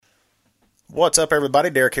What's up, everybody?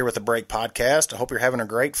 Derek here with the Break Podcast. I hope you're having a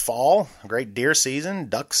great fall, a great deer season,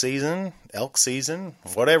 duck season, elk season,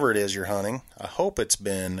 whatever it is you're hunting. I hope it's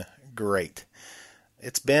been great.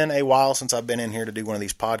 It's been a while since I've been in here to do one of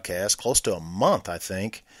these podcasts, close to a month, I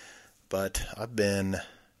think, but I've been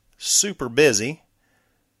super busy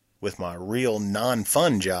with my real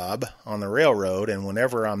non-fun job on the railroad, and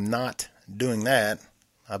whenever I'm not doing that,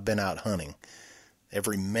 I've been out hunting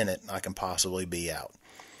every minute I can possibly be out.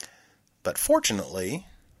 But fortunately,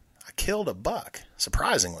 I killed a buck.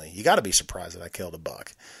 Surprisingly. You got to be surprised that I killed a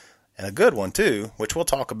buck. And a good one, too, which we'll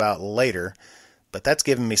talk about later. But that's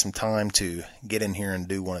given me some time to get in here and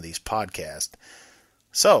do one of these podcasts.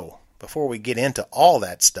 So, before we get into all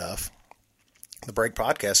that stuff, the Break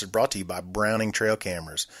Podcast is brought to you by Browning Trail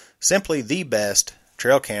Cameras. Simply the best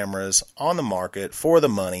trail cameras on the market for the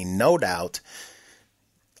money, no doubt.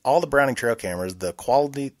 All the Browning Trail Cameras, the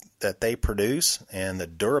quality that they produce and the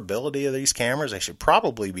durability of these cameras, they should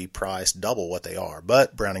probably be priced double what they are.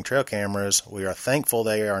 But Browning Trail Cameras, we are thankful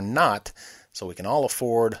they are not, so we can all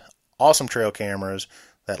afford awesome trail cameras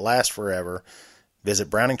that last forever. Visit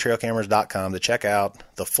browningtrailcameras.com to check out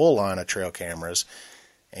the full line of trail cameras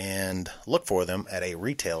and look for them at a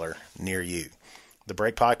retailer near you. The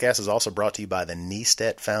Break Podcast is also brought to you by the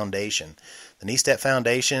Niestedt Foundation. The Niestedt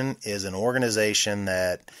Foundation is an organization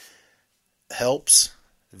that helps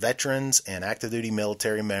veterans and active duty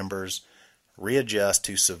military members readjust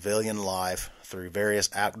to civilian life through various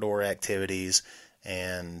outdoor activities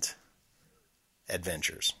and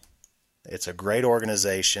adventures. It's a great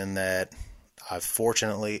organization that I've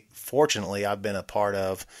fortunately I've been a part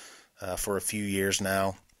of for a few years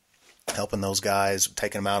now, helping those guys,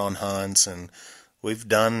 taking them out on hunts, and we've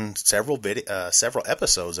done several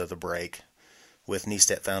episodes of The Break with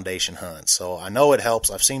Niestedt Foundation hunts. So I know it helps.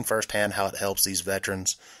 I've seen firsthand how it helps these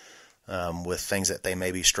veterans with things that they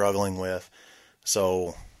may be struggling with.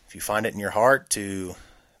 So if you find it in your heart to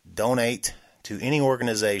donate to any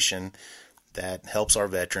organization that helps our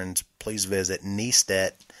veterans, please visit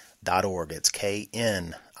Niestedt.org. It's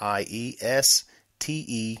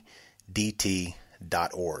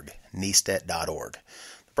KNIESTEDT.org. Niestedt.org. The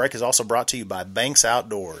Break is also brought to you by Banks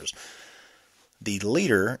Outdoors, the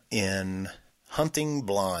leader in hunting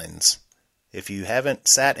blinds. If you haven't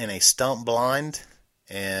sat in a stump blind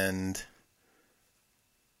and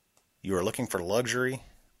you are looking for luxury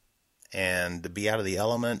and to be out of the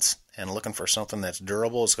elements and looking for something that's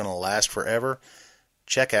durable, it's going to last forever,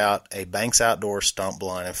 check out a Banks Outdoors stump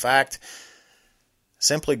blind. In fact,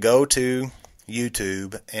 simply go to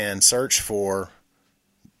YouTube and search for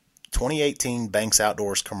 2018 Banks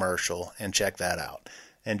Outdoors commercial and check that out.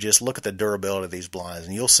 And just look at the durability of these blinds,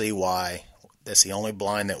 and you'll see why that's the only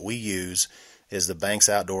blind that we use is the Banks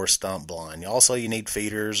Outdoors stump blind. Also, you need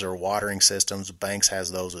feeders or watering systems. Banks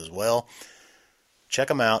has those as well. Check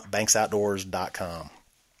them out, banksoutdoors.com.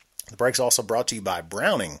 The Break's also brought to you by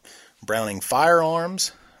Browning. Browning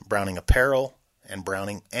Firearms, Browning Apparel, and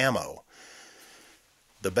Browning Ammo.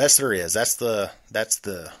 The best there is. That's the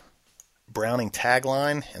Browning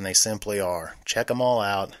tagline, and they simply are. Check them all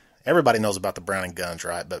out. Everybody knows about the Browning guns,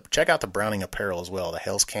 right? But check out the Browning apparel as well. The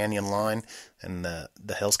Hell's Canyon line and the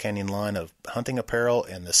Hell's Canyon line of hunting apparel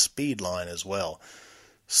and the Speed line as well.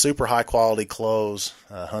 Super high quality clothes,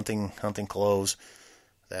 hunting clothes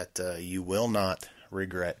that you will not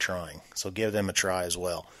regret trying. So give them a try as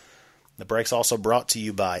well. The Break's also brought to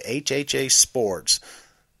you by HHA Sports.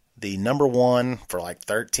 The number one for like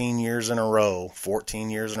 13 years in a row,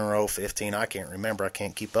 14 years in a row, 15, I can't remember. I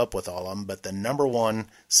can't keep up with all of them. But the number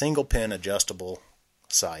one single pin adjustable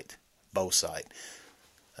sight, bow sight.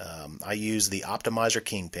 I use the Optimizer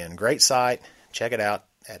Kingpin. Great sight. Check it out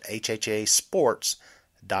at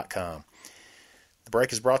hhasports.com. The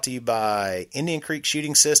Break is brought to you by Indian Creek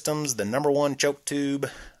Shooting Systems, the number one choke tube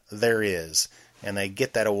there is. And they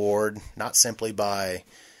get that award not simply by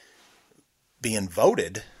being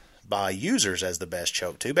voted by users as the best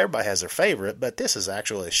choke tube. Everybody has their favorite, but this is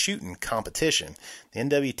actually a shooting competition. The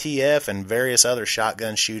NWTF and various other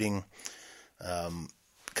shotgun shooting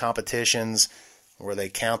competitions where they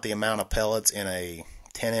count the amount of pellets in a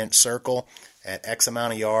 10-inch circle at X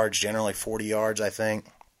amount of yards, generally 40 yards, I think.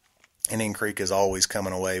 Indian Creek is always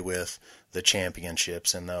coming away with the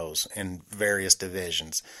championships in those, in various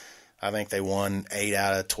divisions. I think they won 8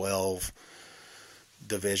 out of 12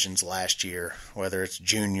 divisions last year, whether it's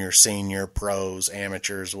junior, senior, pros,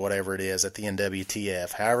 amateurs, whatever it is at the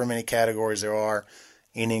NWTF. However many categories there are,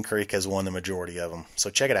 Indian Creek has won the majority of them. So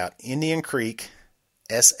check it out,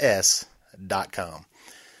 IndianCreekSS.com.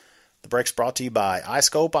 The Break's brought to you by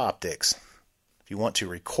iScope Optics. If you want to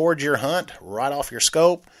record your hunt right off your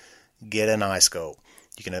scope, get an iScope.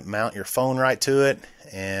 You can mount your phone right to it,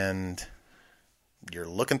 and you're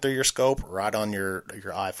looking through your scope right on your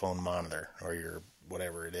iPhone monitor or your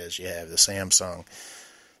whatever it is you have, the Samsung.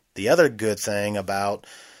 The other good thing about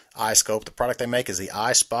iScope, the product they make, is the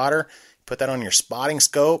iSpotter. Put that on your spotting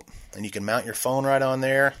scope, and you can mount your phone right on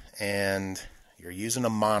there, and you're using a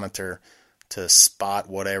monitor to spot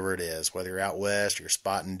whatever it is, whether you're out west, you're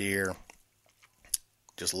spotting deer,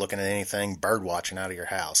 just looking at anything, bird watching out of your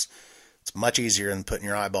house. It's much easier than putting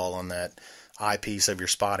your eyeball on that eyepiece of your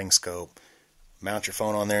spotting scope. Mount your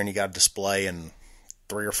phone on there, and you got a display, and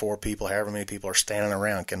 3 or 4 people, however many people are standing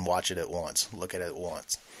around, can watch it at once, look at it at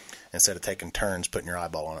once, instead of taking turns putting your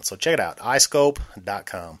eyeball on it. So check it out,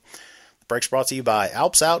 iScope.com. The break's brought to you by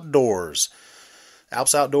Alps Outdoors.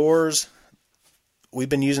 Alps Outdoors, we've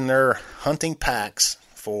been using their hunting packs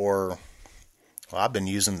for, well, I've been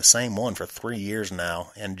using the same one for 3 years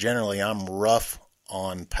now, and generally I'm rough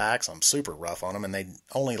on packs. I'm super rough on them, and they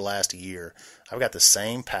only last a year. I've got the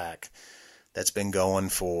same pack that's been going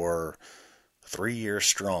for 3 years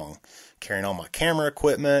strong, carrying all my camera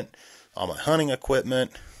equipment, all my hunting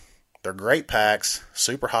equipment. They're great packs,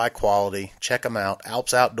 super high quality. Check them out,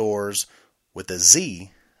 Alps Outdoors with a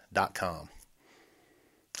Z.com.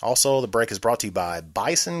 Also, the break is brought to you by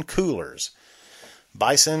Bison Coolers.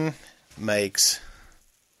 Bison makes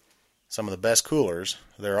some of the best coolers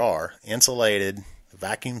there are, insulated,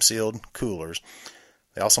 vacuum sealed coolers.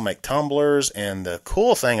 They also make tumblers, and the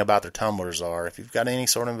cool thing about their tumblers are, if you've got any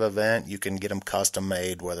sort of event, you can get them custom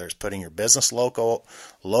made, whether it's putting your business logo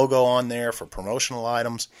on there for promotional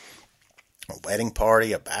items, a wedding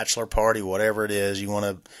party, a bachelor party, whatever it is, you want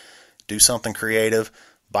to do something creative,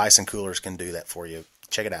 Bison Coolers can do that for you.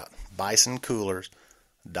 Check it out,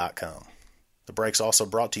 bisoncoolers.com. The break's also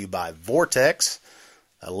brought to you by Vortex,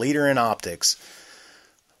 a leader in optics.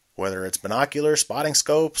 Whether it's binocular, spotting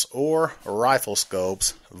scopes, or rifle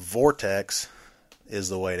scopes, Vortex is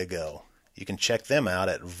the way to go. You can check them out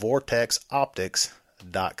at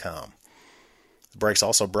vortexoptics.com. The break's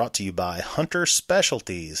also brought to you by Hunter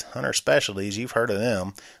Specialties. Hunter Specialties, you've heard of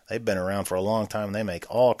them. They've been around for a long time, and they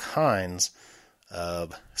make all kinds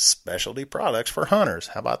of specialty products for hunters.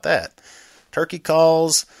 How about that? Turkey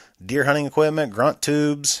calls, deer hunting equipment, grunt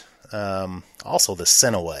tubes, also the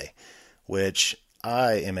Scentaway, which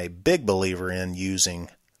I am a big believer in using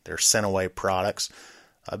their Scentaway products.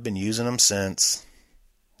 I've been using them since,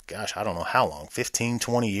 gosh, I don't know how long, 15,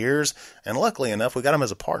 20 years. And luckily enough, we got them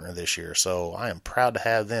as a partner this year. So I am proud to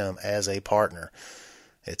have them as a partner.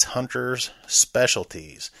 It's Hunter's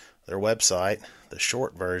Specialties. Their website, the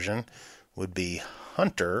short version, would be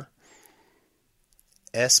Hunter,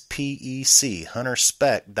 SPEC,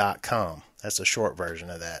 hunterspec.com. That's a short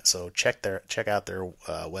version of that. So check out their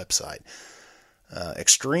website.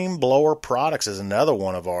 Extreme Blower Products is another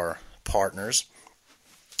one of our partners.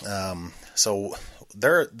 So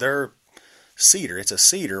their cedar, it's a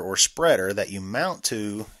cedar or spreader that you mount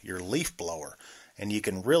to your leaf blower, and you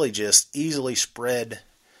can really just easily spread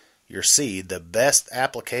your seed. The best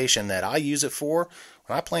application that I use it for,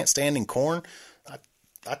 when I plant standing corn,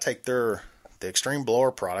 I take the Extreme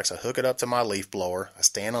Blower products, I hook it up to my leaf blower, I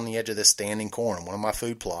stand on the edge of this standing corn, one of my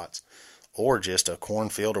food plots, or just a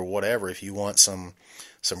cornfield or whatever. If you want some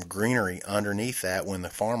greenery underneath that when the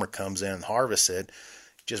farmer comes in and harvests it,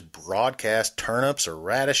 just broadcast turnips or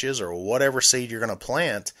radishes or whatever seed you're going to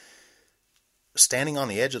plant, standing on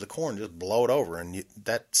the edge of the corn, just blow it over, and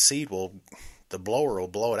that seed the blower will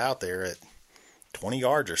blow it out there at 20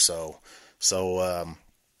 yards or so. So,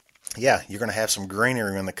 yeah, you're going to have some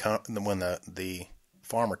greenery when the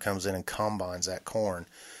farmer comes in and combines that corn.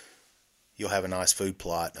 You'll have a nice food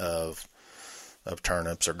plot of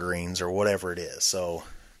turnips or greens or whatever it is. So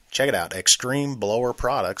check it out,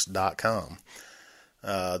 extremeblowerproducts.com.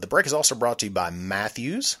 The break is also brought to you by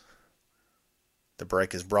Matthews. The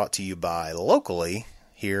break is brought to you by, locally,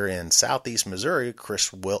 here in Southeast Missouri,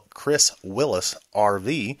 Chris Willis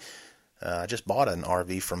RV. I just bought an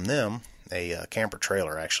RV from them, a camper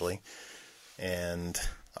trailer actually, and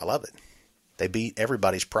I love it. They beat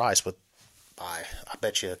everybody's price with, I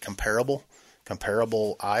bet you, comparable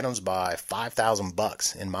items by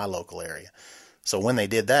 $5,000 in my local area. So when they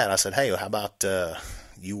did that, I said, hey, how about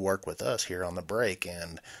you work with us here on the break?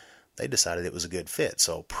 And they decided it was a good fit.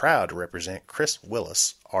 So proud to represent Chris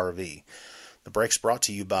Willis RV. The break's brought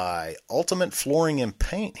to you by Ultimate Flooring and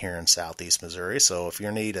Paint here in Southeast Missouri. So if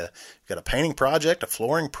you've got a painting project, a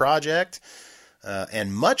flooring project,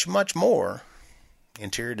 and much, much more,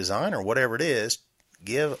 interior design or whatever it is,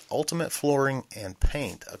 give Ultimate Flooring and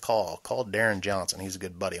Paint a call. Call Darren Johnson. He's a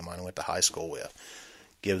good buddy of mine I went to high school with.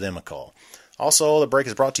 Give them a call. Also, the break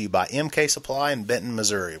is brought to you by MK Supply in Benton,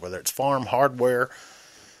 Missouri. Whether it's farm hardware,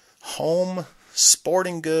 home,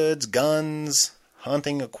 sporting goods, guns,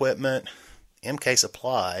 hunting equipment. MK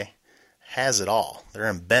Supply has it all. They're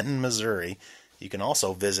in Benton, Missouri. You can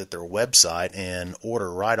also visit their website and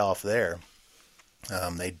order right off there.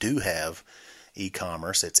 They do have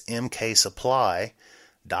e-commerce. It's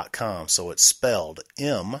mksupply.com. So it's spelled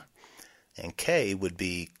M, and K would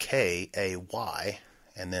be K-A-Y,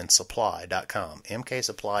 and then supply.com.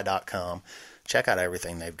 mksupply.com. Check out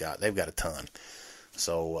everything they've got. They've got a ton.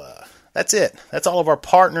 So that's it. That's all of our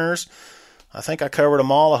partners. I think I covered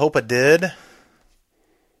them all. I hope I did.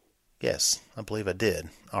 Yes, I believe I did.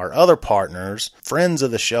 Our other partners, friends of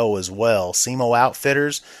the show as well, Semo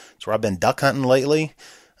Outfitters. That's where I've been duck hunting lately.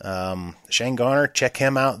 Shane Garner, check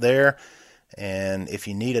him out there. And if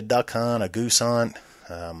you need a duck hunt, a goose hunt,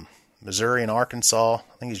 Missouri and Arkansas,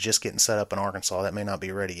 I think he's just getting set up in Arkansas. That may not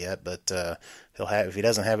be ready yet, but he'll have. If he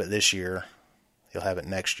doesn't have it this year, he'll have it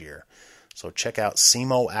next year. So check out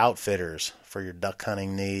Semo Outfitters for your duck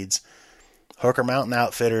hunting needs. Hooker Mountain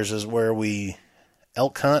Outfitters is where we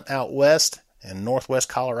elk hunt out west in northwest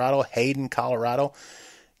Colorado, Hayden, Colorado.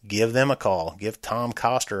 Give them a call. Give Tom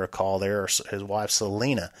Coster a call there, or his wife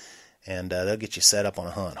Selena, and they'll get you set up on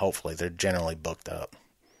a hunt. Hopefully, they're generally booked up.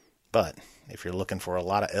 But if you're looking for a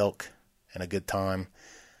lot of elk and a good time,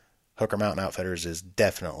 Hooker Mountain Outfitters is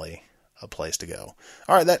definitely a place to go.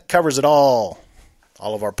 All right, that covers it all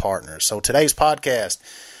of our partners. So today's podcast,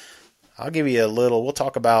 I'll give you a little, we'll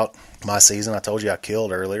talk about my season. I told you I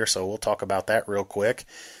killed earlier, so we'll talk about that real quick.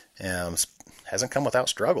 Hasn't come without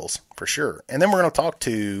struggles, for sure. And then we're going to talk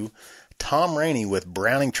to Tom Rainey with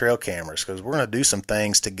Browning Trail Cameras, because we're going to do some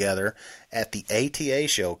things together at the ATA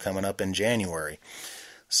show coming up in January.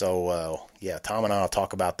 So, Tom and I will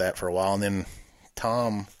talk about that for a while. And then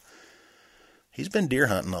Tom, he's been deer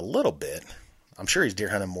hunting a little bit. I'm sure he's deer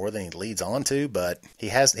hunting more than he leads on to, but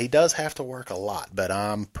he does have to work a lot, but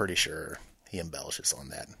I'm pretty sure he embellishes on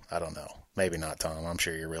that. I don't know. Maybe not, Tom. I'm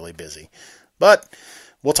sure you're really busy. But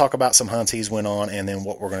we'll talk about some hunts he's went on and then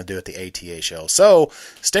what we're going to do at the ATA show. So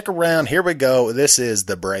stick around. Here we go. This is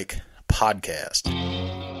The Break Podcast.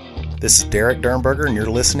 This is Derek Dernberger, and you're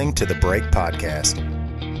listening to The Break Podcast.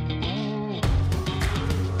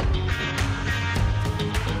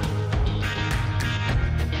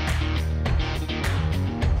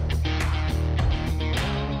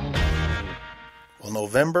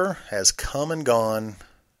 November has come and gone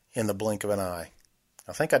in the blink of an eye.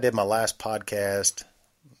 I think I did my last podcast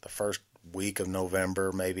the first week of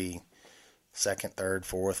November, maybe 2nd, 3rd,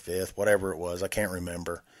 4th, 5th, whatever it was. I can't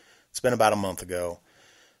remember. It's been about a month ago.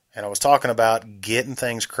 And I was talking about getting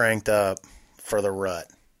things cranked up for the rut.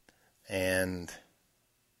 And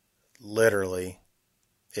literally,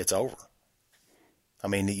 it's over. I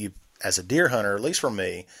mean, as a deer hunter, at least for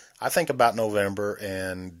me, I think about November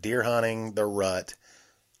and deer hunting the rut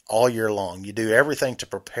all year long. You do everything to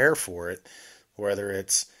prepare for it, whether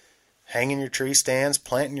it's hanging your tree stands,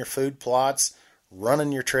 planting your food plots,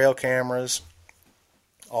 running your trail cameras,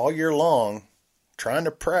 all year long, trying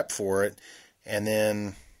to prep for it, and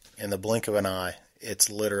then in the blink of an eye, it's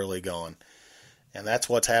literally gone. And that's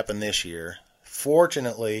what's happened this year.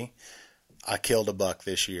 Fortunately, I killed a buck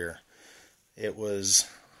this year. It was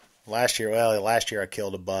last year I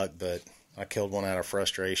killed a buck, but I killed one out of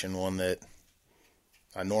frustration, one that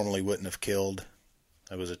I normally wouldn't have killed.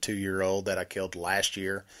 It was a 2-year-old that I killed last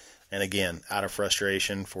year. And again, out of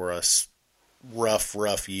frustration for a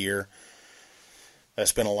rough year. I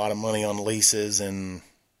spent a lot of money on leases, and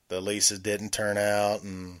the leases didn't turn out,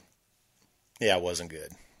 and it wasn't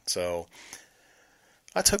good. So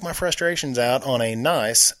I took my frustrations out on a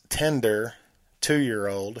nice, tender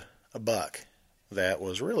 2-year-old, a buck that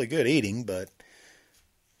was really good eating, but,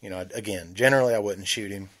 again, generally I wouldn't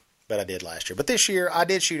shoot him, but I did last year. But this year I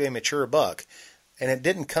did shoot a mature buck, and it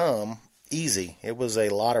didn't come easy. It was a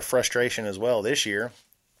lot of frustration as well this year.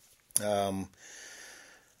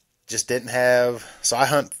 Just didn't have, so I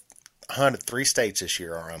hunted 3 states this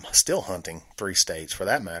year, or I'm still hunting 3 states for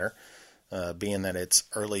that matter, being that it's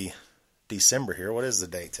early December here. What is the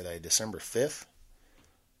date today? December 5th?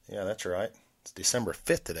 Yeah, that's right. It's December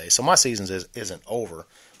 5th today. So my season isn't over,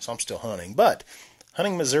 so I'm still hunting. But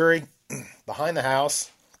hunting Missouri, behind the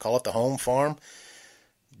house, call it the home farm,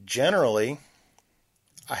 generally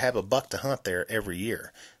I have a buck to hunt there every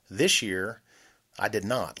year. This year, I did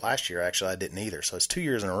not. Last year, actually, I didn't either. So it's 2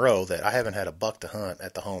 years in a row that I haven't had a buck to hunt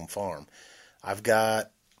at the home farm. I've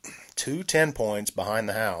got 2 10 points behind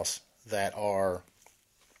the house that are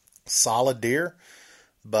solid deer,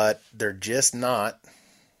 but they're just not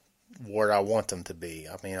where I want them to be.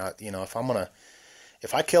 I mean,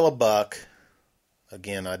 if I kill a buck,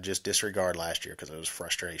 again, I just disregard last year because it was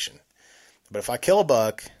frustration. But if I kill a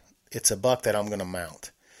buck it's a buck that I'm going to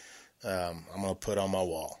mount. I'm going to put on my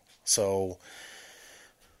wall. So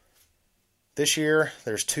this year,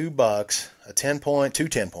 there's 2 bucks, two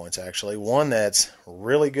 10 points actually. One that's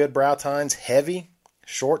really good brow tines, heavy,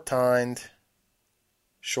 short tined,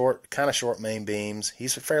 kind of short main beams.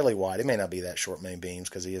 He's fairly wide. It may not be that short main beams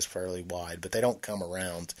because he is fairly wide, but they don't come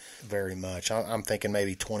around very much. I'm thinking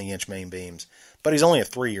maybe 20-inch main beams. But he's only a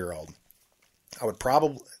 3-year-old.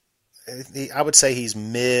 I would say he's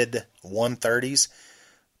mid 130s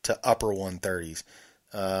to upper 130s.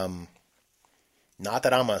 Not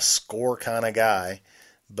that I'm a score kind of guy,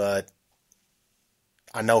 but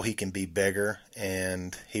I know he can be bigger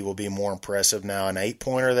and he will be more impressive. Now, an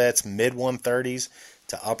 8-pointer that's mid 130s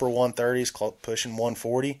to upper 130s, pushing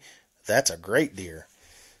 140, that's a great deer.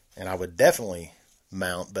 And I would definitely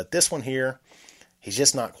mount. But this one here, he's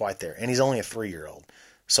just not quite there. And he's only a 3-year-old.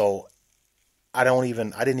 So I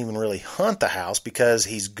didn't even really hunt the house because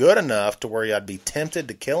he's good enough to where I'd be tempted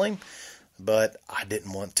to kill him. But I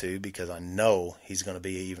didn't want to because I know he's going to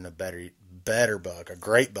be even a better buck, a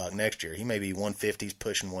great buck next year. He may be 150s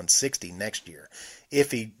pushing 160 next year.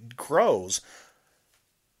 If he grows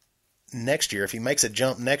next year, if he makes a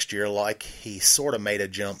jump next year like he sort of made a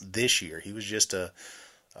jump this year. He was just a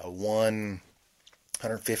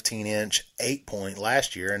 115-inch 8-point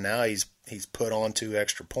last year, and now he's put on 2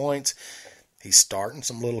 extra points. He's starting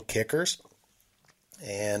some little kickers,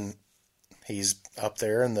 and he's up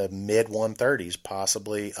there in the mid 130s,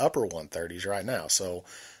 possibly upper 130s right now. So,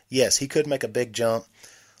 yes, he could make a big jump.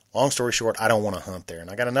 Long story short, I don't want to hunt there. And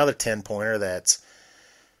I got another 10-pointer that's,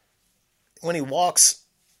 when he walks,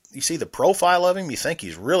 you see the profile of him, you think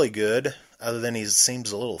he's really good, other than he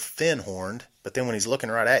seems a little thin-horned. But then when he's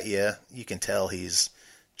looking right at you, you can tell he's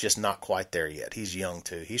just not quite there yet. He's young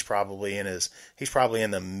too. He's probably in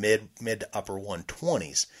the mid to upper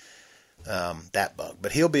 120s. That buck,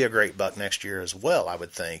 but he'll be a great buck next year as well. I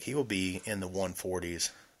would think he will be in the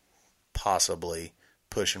 140s, possibly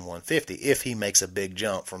pushing 150 if he makes a big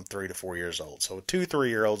jump from 3 to 4 years old. So 2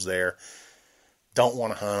 3-year-olds there. Don't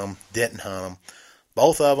want to hunt them. Didn't hunt them.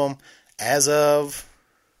 Both of them as of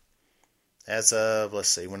let's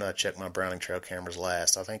see, when I checked my Browning trail cameras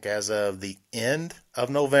last, I think as of the end of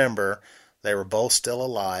November, they were both still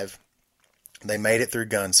alive. They made it through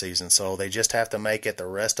gun season, so they just have to make it the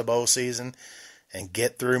rest of bow season and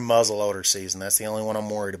get through muzzleloader season. That's the only one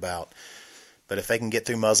I'm worried about. But if they can get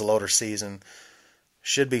through muzzleloader season,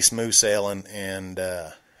 should be smooth sailing, and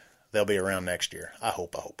they'll be around next year. I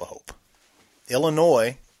hope.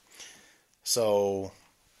 Illinois, so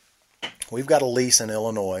we've got a lease in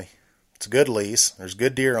Illinois. It's a good lease. There's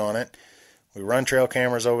good deer on it. We run trail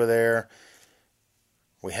cameras over there.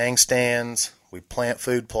 We hang stands. We plant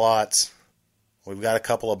food plots. We've got a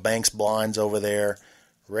couple of banks blinds over there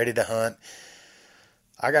ready to hunt.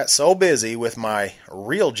 I got so busy with my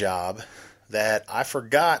real job that I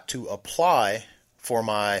forgot to apply for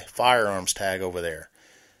my firearms tag over there.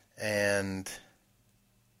 And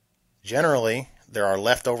generally, there are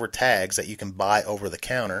leftover tags that you can buy over the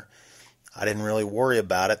counter. I didn't really worry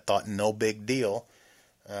about it, thought no big deal.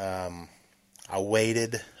 I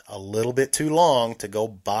waited a little bit too long to go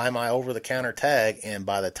buy my over-the-counter tag, and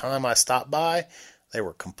by the time I stopped by, they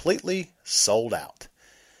were completely sold out.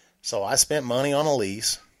 So I spent money on a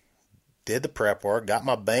lease, did the prep work, got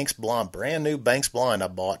my Banks blind, brand new Banks blind I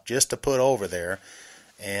bought just to put over there,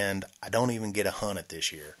 and I don't even get to hunt it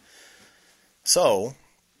this year. So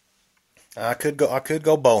I could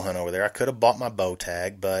go bow hunt over there. I could have bought my bow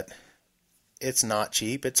tag, but it's not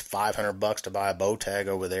cheap. It's $500 to buy a bow tag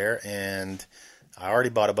over there, and I already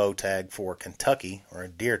bought a bow tag for Kentucky, or a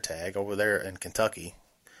deer tag over there in Kentucky.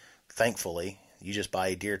 Thankfully, you just buy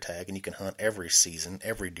a deer tag and you can hunt every season,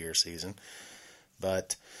 every deer season.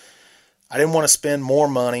 But I didn't want to spend more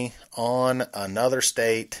money on another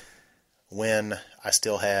state when I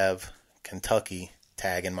still have Kentucky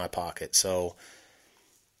tag in my pocket. So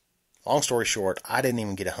long story short, I didn't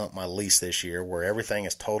even get to hunt my lease this year where everything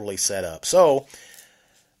is totally set up. So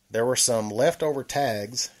there were some leftover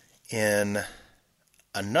tags in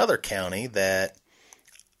another county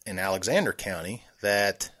in Alexander County,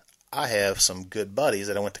 that I have some good buddies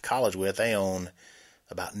that I went to college with. They own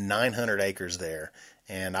about 900 acres there,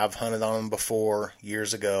 and I've hunted on them before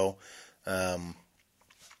years ago.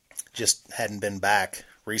 Just hadn't been back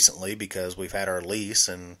recently because we've had our lease,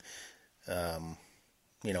 and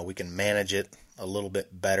we can manage it a little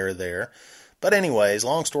bit better there. But anyways,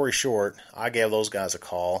 long story short, I gave those guys a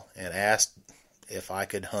call and asked if I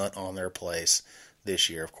could hunt on their place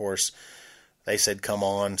this year. Of course, they said, come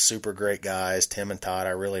on, super great guys, Tim and Todd,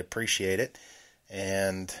 I really appreciate it.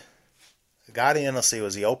 And got in, let's see, it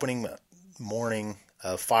was the opening morning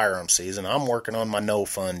of firearm season. I'm working on my no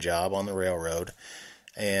fun job on the railroad,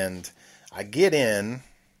 and I get in,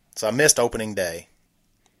 so I missed opening day.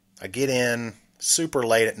 I get in super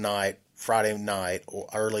late at night, Friday night or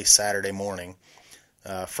early Saturday morning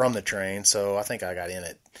from the train. So I think I got in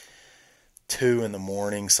at 2 in the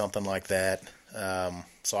morning, something like that.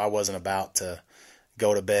 So I wasn't about to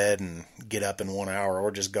go to bed and get up in 1 hour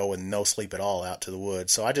or just go with no sleep at all out to the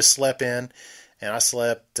woods. So I just slept in, and I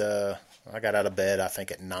slept, I got out of bed, I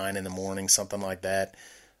think at 9 in the morning, something like that,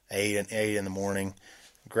 8 in the morning.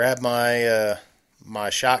 Grabbed my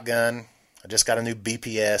my shotgun. I just got a new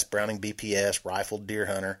BPS, Browning BPS, rifled deer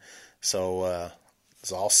hunter. So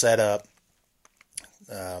it's all set up,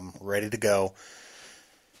 ready to go.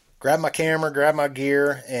 Grabbed my camera, grabbed my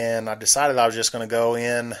gear, and I decided I was just going to go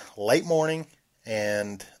in late morning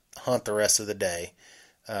and hunt the rest of the day.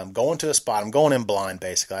 Going to a spot. I'm going in blind,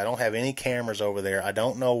 basically. I don't have any cameras over there. I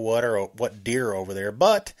don't know what deer are over there,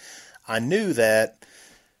 but I knew that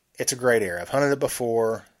it's a great area. I've hunted it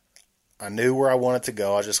before. I knew where I wanted to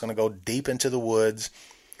go. I was just going to go deep into the woods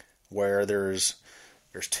where there's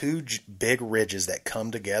 2 big ridges that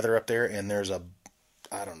come together up there, and there's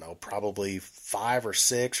I don't know, probably 5 or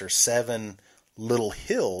 6 or 7 little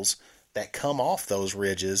hills that come off those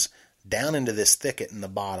ridges down into this thicket in the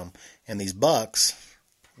bottom. And these bucks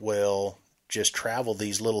will just travel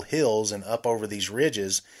these little hills and up over these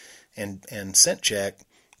ridges and scent check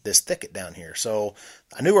this thicket down here. So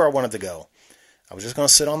I knew where I wanted to go. I was just going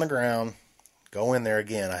to sit on the ground, go in there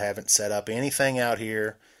again. I haven't set up anything out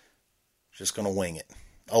here. Just going to wing it.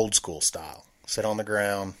 Old school style. Sit on the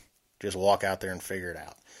ground, just walk out there and figure it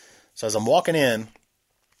out. So as I'm walking in,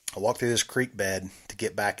 I walk through this creek bed to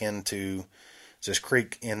get back into this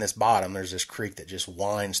creek in this bottom. There's this creek that just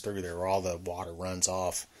winds through there where all the water runs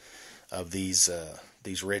off of these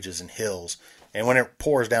ridges and hills. And when it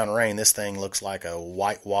pours down rain, this thing looks like a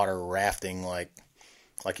whitewater rafting like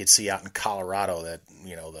you'd see out in Colorado that,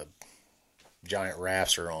 the giant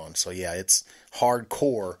rafts are on. So yeah, it's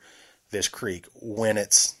hardcore, this creek, when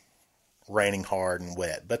it's raining hard and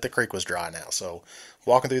wet. But the creek was dry now. So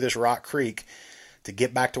walking through this rock creek to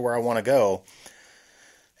get back to where I want to go,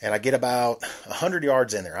 and I get about 100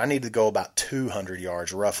 yards in there. I need to go about 200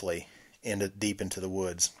 yards roughly deep into the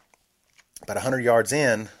woods. About 100 yards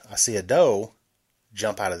in, I see a doe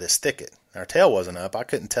jump out of this thicket. Her tail wasn't up. I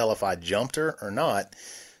couldn't tell if I jumped her or not,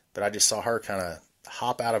 but I just saw her kind of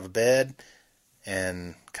hop out of bed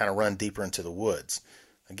and kind of run deeper into the woods.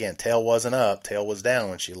 Again, tail wasn't up. Tail was down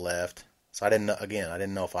when she left. So I didn't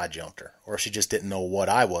know if I jumped her or if she just didn't know what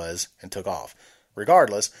I was and took off.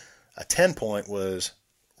 Regardless, a 10-point was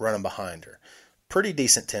running behind her. Pretty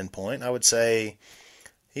decent 10-point. I would say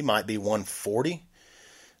he might be 140.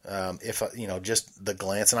 If just the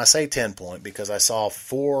glance, and I say 10-point because I saw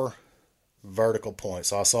 4 vertical points.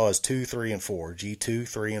 So I saw his 2, 3, and 4, G2,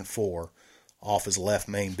 3, and 4 off his left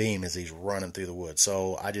main beam as he's running through the woods.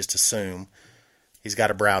 So I just assume he's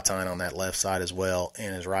got a brow tine on that left side as well,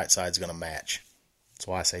 and his right side's going to match. That's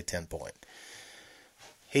why I say 10-point.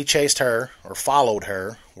 He chased her or followed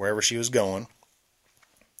her wherever she was going.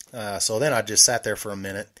 So then I just sat there for a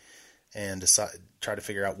minute and tried to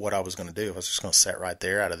figure out what I was going to do. If I was just going to sit right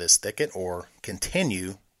there out of this thicket or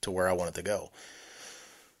continue to where I wanted to go.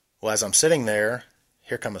 Well, as I'm sitting there,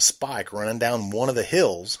 here comes a spike running down one of the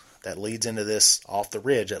hills that leads into this, off the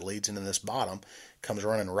ridge that leads into this bottom, comes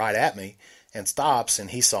running right at me and stops,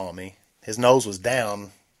 and he saw me. His nose was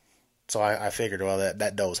down, so I figured, well,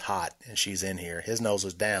 that doe's hot and she's in here. His nose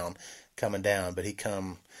was down, coming down, but he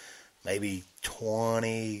come maybe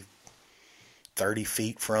 20, 30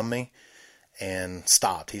 feet from me and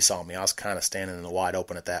stopped. He saw me. I was kind of standing in the wide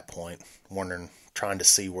open at that point, wondering, trying to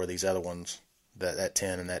see where these other ones, that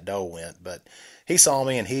 10 and that doe went. But he saw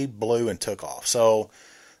me and he blew and took off. So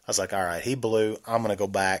I was like, all right, he blew. I'm going to go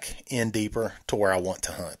back in deeper to where I want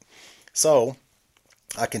to hunt. So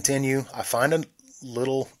I continue. I find a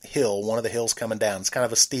little hill, one of the hills coming down. It's kind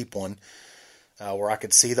of a steep one where I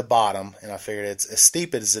could see the bottom. And I figured it's as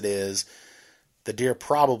steep as it is, the deer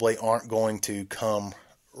probably aren't going to come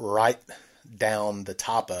right down the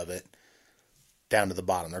top of it, down to the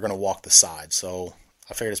bottom. They're going to walk the side. So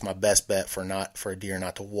I figured it's my best bet for a deer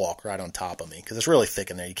not to walk right on top of me because it's really thick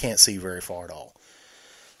in there. You can't see very far at all.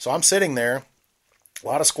 So I'm sitting there, a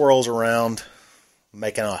lot of squirrels around,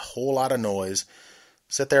 making a whole lot of noise.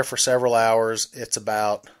 Sit there for several hours. It's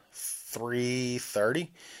about 3:30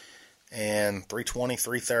 and 3:20,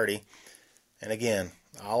 3:30. And again,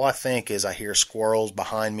 all I think is I hear squirrels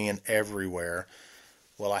behind me and everywhere.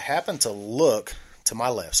 Well, I happen to look to my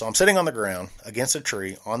left. So I'm sitting on the ground against a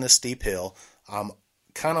tree on this steep hill. I'm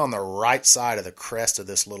kind of on the right side of the crest of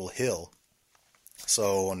this little hill.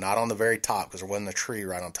 So not on the very top because there wasn't a tree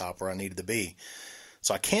right on top where I needed to be.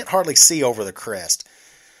 So I can't hardly see over the crest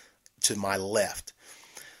to my left.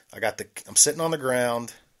 I'm sitting on the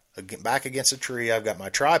ground, back against a tree. I've got my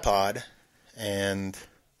tripod and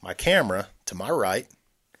my camera to my right.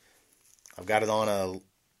 I've got it on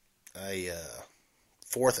a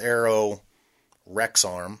Fourth Arrow Rex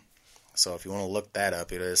arm. So if you want to look that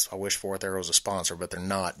up, it is. I wish Fourth Arrow was a sponsor, but they're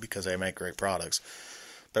not because they make great products.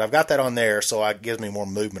 But I've got that on there, so it gives me more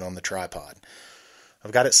movement on the tripod.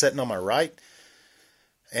 I've got it sitting on my right,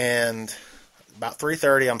 and about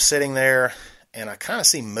 3:30, I'm sitting there, and I kind of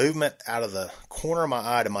see movement out of the corner of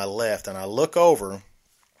my eye to my left, and I look over,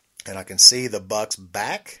 and I can see the buck's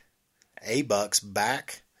back,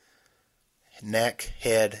 neck,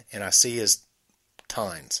 head, and I see his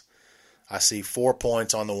tines. I see 4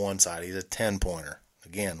 points on the one side. He's a 10-pointer.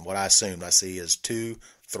 Again, what I assumed I see is 2,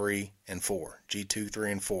 3, and 4. G2,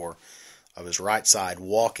 3, and 4 of his right side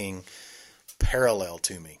walking parallel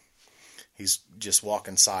to me. He's just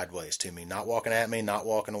walking sideways to me, not walking at me, not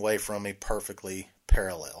walking away from me, perfectly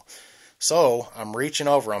parallel. So I'm reaching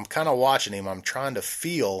over. I'm kind of watching him. I'm trying to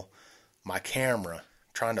feel my camera,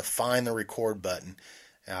 trying to find the record button.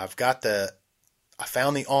 And I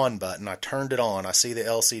found the on button. I turned it on. I see the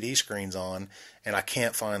LCD screen's on, and I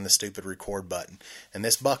can't find the stupid record button. And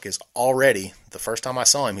this buck is already, the first time I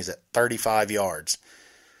saw him, he's at 35 yards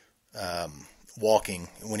walking.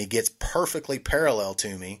 When he gets perfectly parallel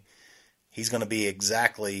to me, he's going to be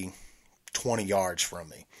exactly 20 yards from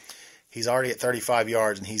me. He's already at 35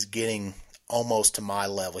 yards, and he's getting almost to my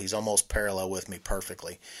level. He's almost parallel with me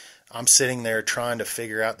perfectly. I'm sitting there trying to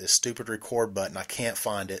figure out this stupid record button. I can't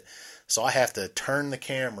find it. So I have to turn the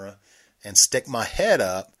camera and stick my head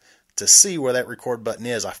up to see where that record button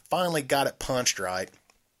is. I finally got it punched right.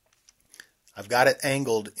 I've got it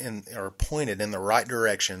angled or pointed in the right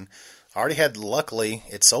direction. I already had, luckily,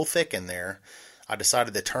 it's so thick in there, I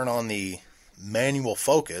decided to turn on the manual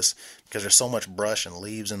focus because there's so much brush and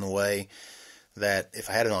leaves in the way that if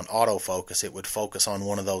I had it on autofocus, it would focus on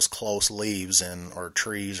one of those close leaves or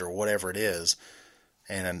trees or whatever it is,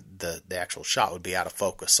 and the actual shot would be out of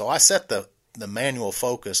focus. So I set the manual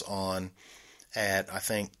focus on at, I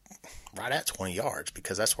think, right at 20 yards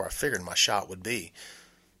because that's where I figured my shot would be.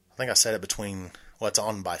 I think I set it between, it's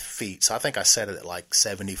on by feet, so I think I set it at like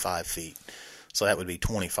 75 feet. So that would be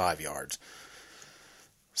 25 yards.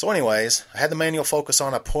 So anyways, I had the manual focus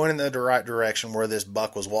on. I pointed in the right direction where this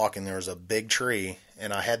buck was walking. There was a big tree,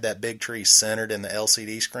 and I had that big tree centered in the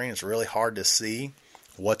LCD screen. It's really hard to see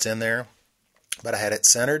what's in there, but I had it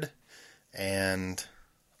centered, and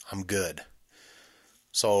I'm good.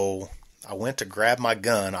 So I went to grab my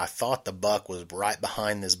gun. I thought the buck was right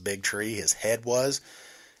behind this big tree. His head was,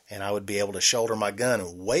 and I would be able to shoulder my gun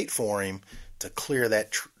and wait for him to clear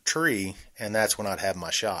that tree, and that's when I'd have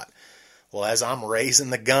my shot. Well, as I'm raising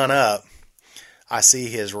the gun up, I see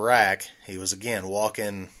his rack. He was, again,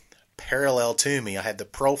 walking parallel to me. I had the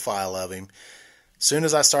profile of him. As soon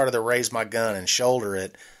as I started to raise my gun and shoulder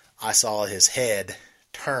it, I saw his head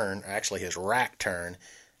turn, actually his rack turn,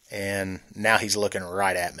 and now he's looking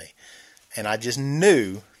right at me. And I just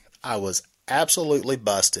knew I was absolutely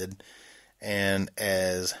busted, and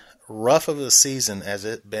as rough of a season as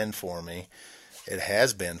it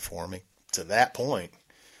has been for me to that point,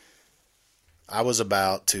 I was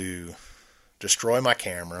about to destroy my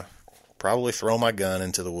camera, probably throw my gun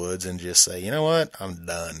into the woods and just say, you know what, I'm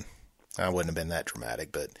done. I wouldn't have been that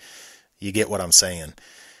dramatic, but you get what I'm saying.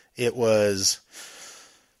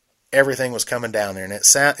 Everything was coming down there, and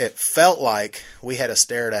it felt like we had a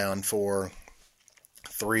stare down for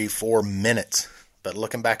 3-4 minutes. But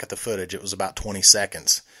looking back at the footage, it was about 20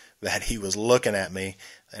 seconds that he was looking at me,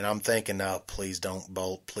 and I'm thinking, no, please don't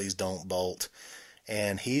bolt, please don't bolt.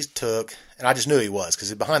 And and I just knew he was,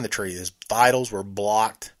 because behind the tree, his vitals were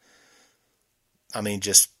blocked. I mean,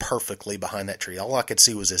 just perfectly behind that tree. All I could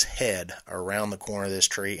see was his head around the corner of this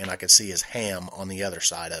tree, and I could see his ham on the other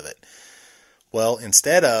side of it. Well,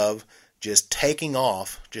 instead of just taking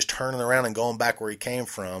off, just turning around and going back where he came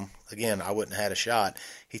from, again, I wouldn't have had a shot.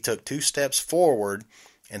 He took 2 steps forward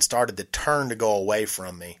and started to turn to go away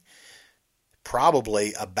from me.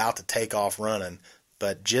 Probably about to take off running.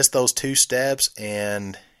 But just those 2 steps,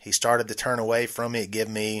 and he started to turn away from me. It gave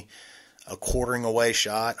me a quartering away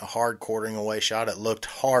shot, a hard quartering away shot. It looked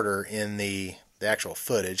harder in the actual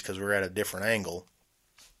footage because we were at a different angle.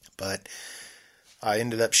 But I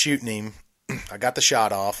ended up shooting him. I got the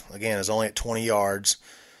shot off. Again, it was only at 20 yards.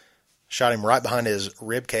 Shot him right behind his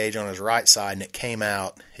rib cage on his right side, and it came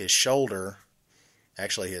out his shoulder.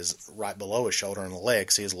 Actually, his right below his shoulder and the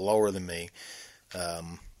leg. See, he's lower than me.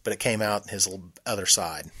 But it came out his other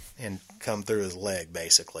side. And come through his leg,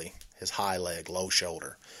 basically. His high leg, low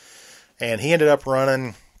shoulder. And he ended up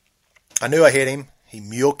running. I knew I hit him. He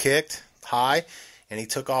mule kicked high, and he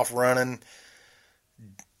took off running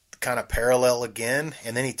kind of parallel again,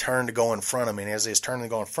 and then he turned to go in front of me. And as he was turning to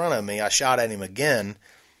go in front of me, I shot at him again.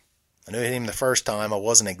 I knew I hit him the first time. I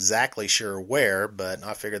wasn't exactly sure where, but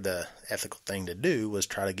I figured the ethical thing to do was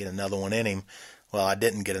try to get another one in him. Well, I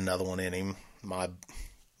didn't get another one in him. My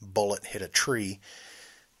bullet hit a tree.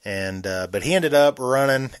 But he ended up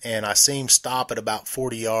running, and I see him stop at about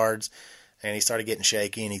 40 yards, and he started getting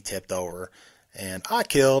shaky, and he tipped over. And I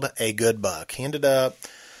killed a good buck. He ended up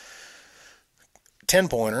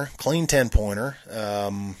 10-pointer, clean 10-pointer,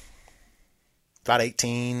 about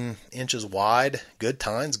 18 inches wide, good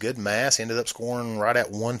tines, good mass. He ended up scoring right at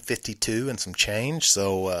 152 and some change.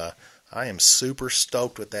 So I am super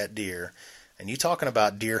stoked with that deer. And you talking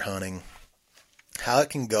about deer hunting, how it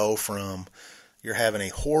can go from you're having a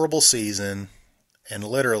horrible season and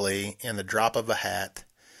literally in the drop of a hat,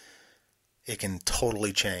 it can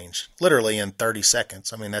totally change. Literally in 30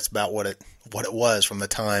 seconds. I mean, that's about what it was from the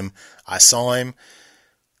time I saw him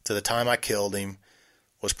to the time I killed him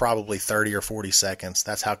was probably 30 or 40 seconds.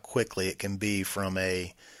 That's how quickly it can be from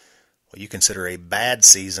what you consider a bad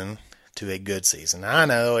season to a good season. I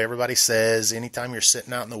know everybody says anytime you're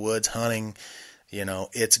sitting out in the woods hunting,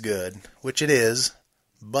 it's good, which it is,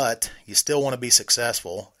 but you still want to be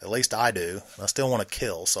successful. At least I do. I still want to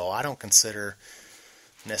kill, so I don't consider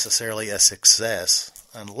necessarily a success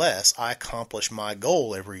unless I accomplish my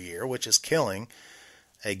goal every year, which is killing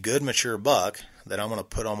a good mature buck that I'm going to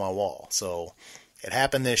put on my wall. So it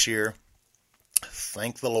happened this year.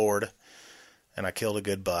 Thank the Lord. And I killed a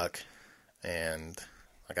good buck. And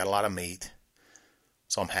I got a lot of meat.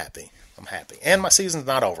 So I'm happy. And my season's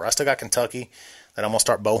not over. I still got Kentucky that I'm going to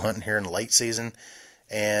start bow hunting here in the late season.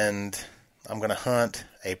 And I'm going to hunt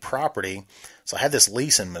a property. So I had this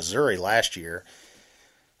lease in Missouri last year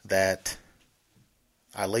that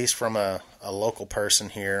I leased from a local person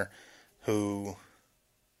here who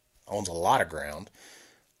owns a lot of ground.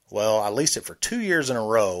 Well, I leased it for 2 years in a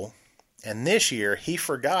row, and this year he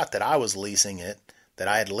forgot that I was leasing it, that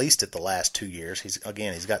I had leased it the last 2 years. He's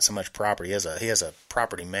got so much property. He has a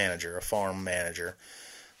property manager, a farm manager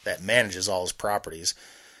that manages all his properties,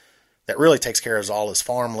 that really takes care of all his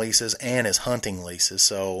farm leases and his hunting leases.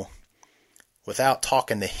 So without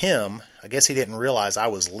talking to him, I guess he didn't realize I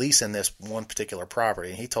was leasing this one particular property,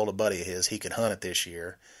 and he told a buddy of his he could hunt it this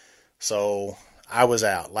year. So I was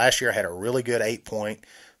out. Last year I had a really good 8-point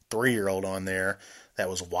 3-year-old on there that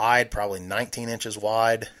was wide, probably 19 inches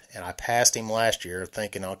wide, and I passed him last year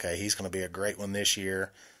thinking, okay, he's going to be a great one this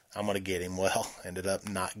year. I'm going to get him. Well, ended up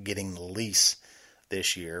not getting the lease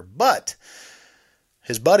this year. But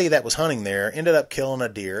his buddy that was hunting there ended up killing a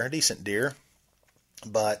deer, a decent deer,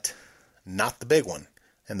 but not the big one.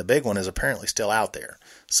 And the big one is apparently still out there.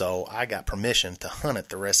 So I got permission to hunt it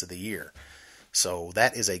the rest of the year. So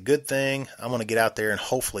that is a good thing. I'm going to get out there and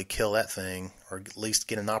hopefully kill that thing, or at least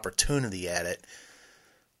get an opportunity at it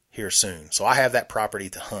here soon. So I have that property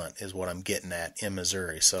to hunt is what I'm getting at in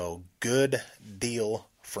Missouri. So good deal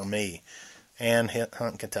for me and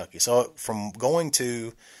hunting Kentucky. So from going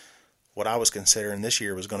to what I was considering this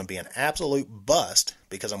year was going to be an absolute bust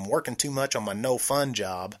because I'm working too much on my no fun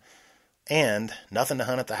job and nothing to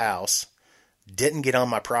hunt at the house, didn't get on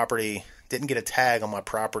my property, didn't get a tag on my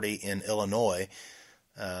property in Illinois.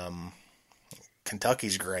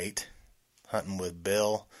 Kentucky's great. Hunting with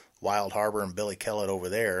Bill Wild Harbor and Billy Kellett over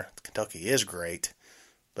there. Kentucky is great,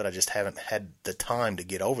 but I just haven't had the time to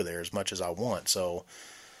get over there as much as I want. So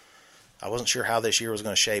I wasn't sure how this year was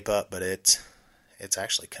going to shape up, but it's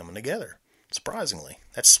actually coming together, surprisingly.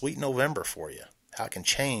 That's sweet November for you. How it can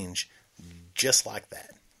change just like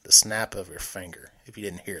that. The snap of your finger. If you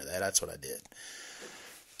didn't hear that, that's what I did.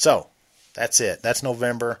 So that's it. That's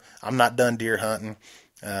November. I'm not done deer hunting.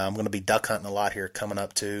 I'm going to be duck hunting a lot here coming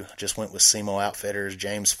up too. Just went with SEMO Outfitters.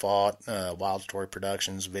 James fought. Wild Story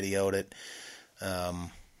Productions videoed it.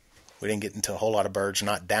 We didn't get into a whole lot of birds,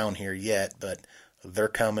 not down here yet, but they're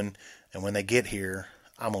coming. And when they get here,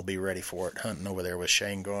 I'm going to be ready for it. Hunting over there with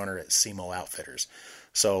Shane Garner at SEMO Outfitters.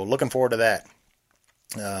 So looking forward to that.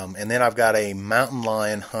 And then I've got a mountain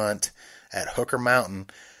lion hunt at Hooker Mountain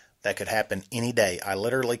that could happen any day. I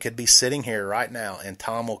literally could be sitting here right now and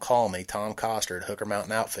Tom will call me, Tom Coster at Hooker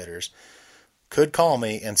Mountain Outfitters, could call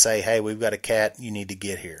me and say, hey, we've got a cat, you need to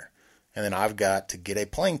get here. And then I've got to get a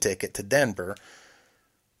plane ticket to Denver,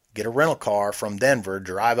 get a rental car from Denver,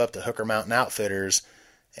 drive up to Hooker Mountain Outfitters,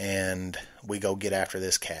 and we go get after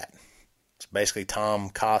this cat. So basically Tom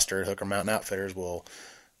Coster at Hooker Mountain Outfitters will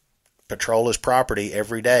patrol his property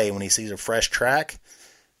every day when he sees a fresh track.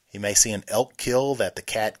 He may see an elk kill that the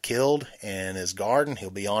cat killed in his garden. He'll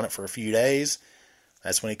be on it for a few days.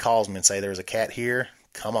 That's when he calls me and say, there's a cat here.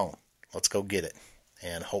 Come on, let's go get it.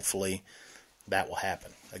 And hopefully that will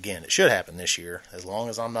happen. Again, it should happen this year, as long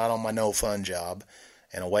as I'm not on my no fun job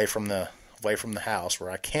and away from the house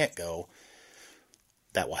where I can't go.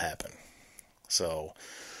 That will happen. So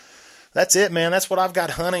that's it, man. That's what I've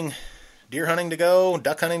got hunting. Deer hunting to go,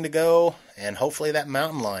 duck hunting to go, and hopefully that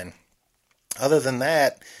mountain lion. Other than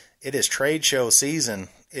that, it is trade show season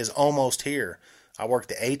is almost here. I work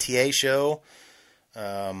the ATA show.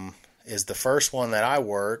 Is the first one that I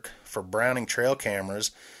work for Browning trail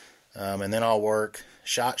cameras. And then I'll work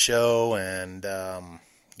SHOT Show and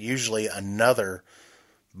usually another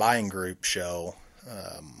buying group show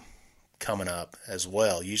coming up as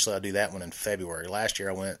well. Usually I do that one in February. Last year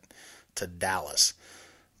I went to Dallas.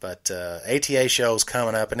 But ATA show's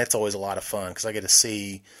coming up, and it's always a lot of fun because I get to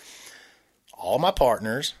see all my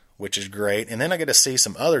partners, which is great, and then I get to see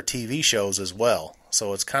some other TV shows as well.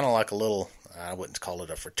 So it's kind of like a little, I wouldn't call it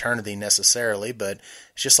a fraternity necessarily, but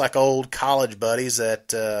it's just like old college buddies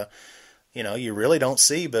that you really don't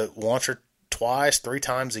see but once or twice, 3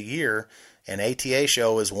 times a year, and ATA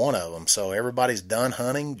show is one of them. So everybody's done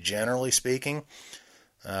hunting, generally speaking.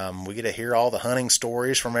 We get to hear all the hunting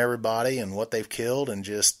stories from everybody and what they've killed, and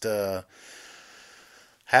just have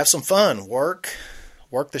some fun, work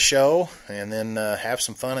the show, and then have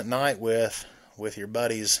some fun at night with your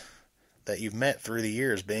buddies that you've met through the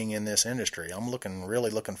years being in this industry. I'm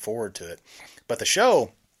really looking forward to it. But the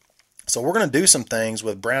show, so we're going to do some things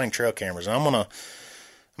with Browning trail cameras, and I'm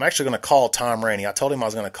actually going to call Tom Rainey. I told him I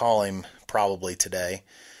was going to call him probably today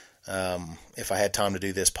if I had time to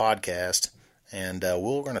do this podcast. And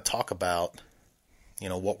we're going to talk about,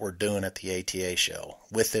 what we're doing at the ATA show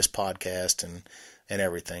with this podcast and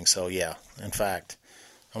everything. So, yeah, in fact,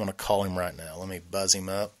 I'm going to call him right now. Let me buzz him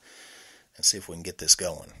up and see if we can get this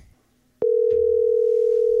going.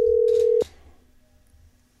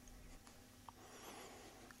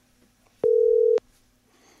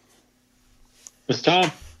 It's Tom.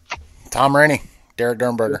 Tom Rainey, Derek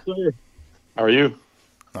Dernberger. Yes, how are you?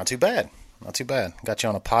 Not too bad. Got you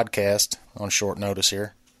on a podcast on short notice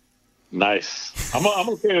here. Nice. I'm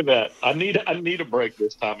okay with that. I need a break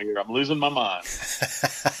this time of year. I'm losing my mind.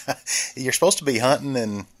 You're supposed to be hunting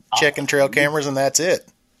and checking trail cameras, and that's it.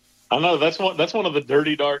 I know that's one of the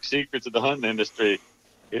dirty, dark secrets of the hunting industry.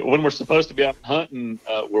 When we're supposed to be out hunting,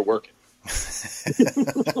 we're working.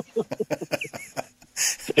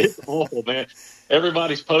 It's awful, man.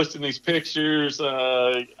 Everybody's posting these pictures.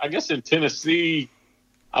 I guess in Tennessee,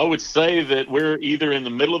 I would say that we're either in the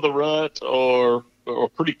middle of the rut or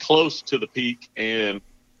pretty close to the peak, and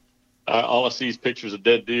all I see is pictures of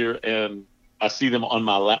dead deer, and I see them on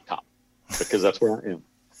my laptop because that's where I am.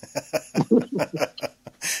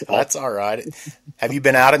 That's all right. Have you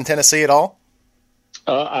been out in Tennessee at all?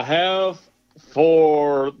 I have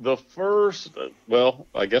for the first,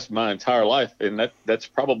 I guess my entire life, and that's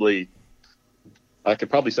probably, I could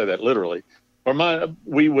probably say that literally.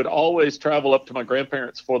 We would always travel up to my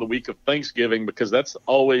grandparents for the week of Thanksgiving because that's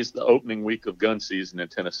always the opening week of gun season in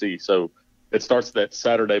Tennessee. So it starts that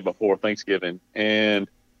Saturday before Thanksgiving. And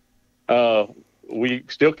we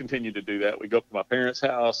still continue to do that. We go up to my parents'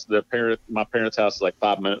 house. My parents' house is like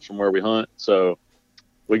 5 minutes from where we hunt. So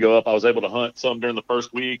we go up. I was able to hunt some during the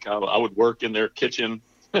first week. I would work in their kitchen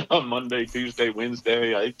on Monday, Tuesday,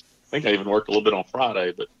 Wednesday. I think I even worked a little bit on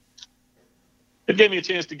Friday, but it gave me a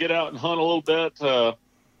chance to get out and hunt a little bit.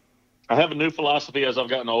 I have a new philosophy as I've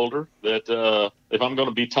gotten older that if I'm going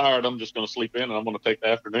to be tired, I'm just going to sleep in and I'm going to take the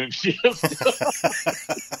afternoon shift.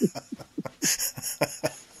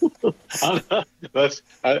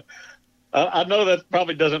 I know that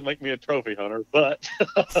probably doesn't make me a trophy hunter, but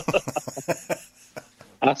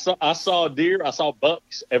I saw deer, I saw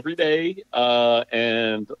bucks every day,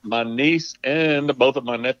 and my niece and both of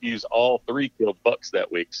my nephews, all 3 killed bucks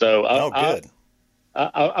that week. So good.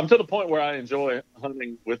 I'm to the point where I enjoy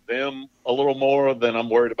hunting with them a little more than I'm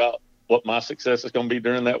worried about what my success is going to be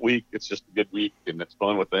during that week. It's just a good week and it's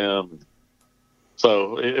fun with them.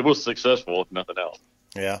 So it was successful, if nothing else.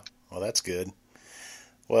 Yeah. Well, that's good.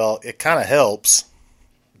 Well, it kind of helps.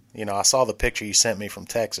 I saw the picture you sent me from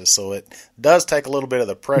Texas, so it does take a little bit of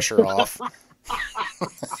the pressure off.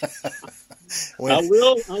 I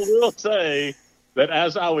will say that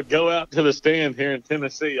as I would go out to the stand here in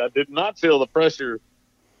Tennessee, I did not feel the pressure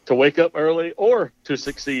to wake up early or to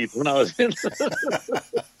succeed when I was in.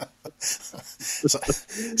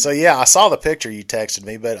 So yeah, I saw the picture you texted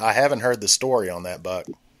me, but I haven't heard the story on that buck.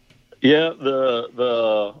 Yeah,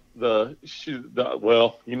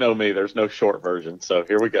 well, you know me, there's no short version, so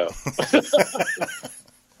here we go.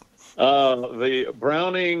 The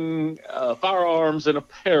Browning firearms and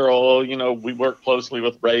apparel, we work closely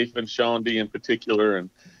with Rafe and Shawnee in particular, and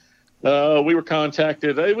we were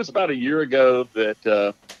contacted. It was about a year ago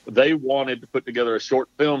that they wanted to put together a short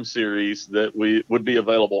film series that would be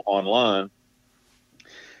available online.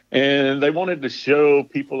 And they wanted to show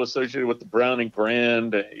people associated with the Browning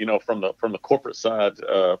brand, from the corporate side,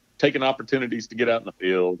 taking opportunities to get out in the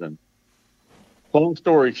field. And long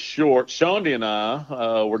story short, Shawnee and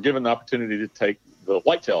I were given the opportunity to take the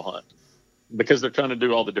whitetail hunt because they're trying to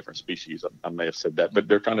do all the different species. I may have said that, but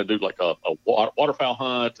they're trying to do like a waterfowl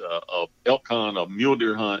hunt, a elk hunt, a mule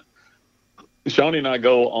deer hunt. Shawnee and I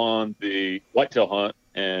go on the whitetail hunt,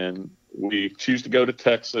 and we choose to go to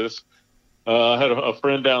Texas. I had a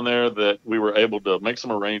friend down there that we were able to make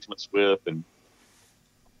some arrangements with, and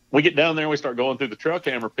we get down there and we start going through the trail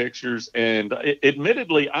camera pictures. And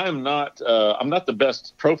admittedly, I'm not the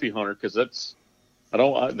best trophy hunter because that's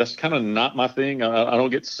kind of not my thing. I don't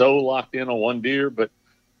get so locked in on one deer, but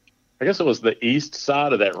I guess it was the east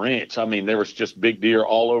side of that ranch. I mean, there was just big deer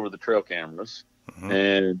all over the trail cameras. Mm-hmm.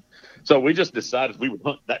 And so we just decided we would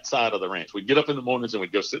hunt that side of the ranch. We'd get up in the mornings and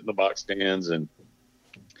we'd go sit in the box stands. And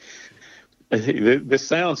this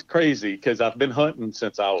sounds crazy because I've been hunting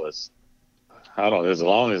since I was, I don't know, as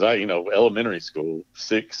long as elementary school,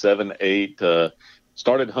 6, 7, 8,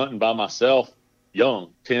 started hunting by myself young,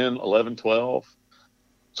 10, 11, 12.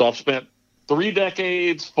 So I've spent 4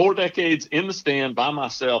 decades in the stand by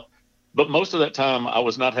myself. But most of that time I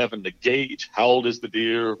was not having to gauge how old is the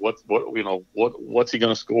deer, what's he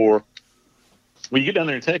going to score. When you get down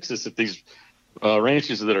there in Texas at these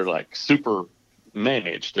ranches that are like super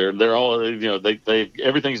managed, they're all, they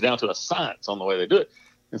everything's down to a science on the way they do it.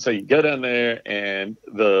 And so you go down there, and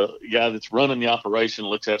the guy that's running the operation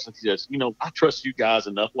looks at us and he says, I trust you guys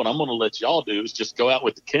enough. What I'm going to let y'all do is just go out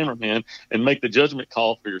with the cameraman and make the judgment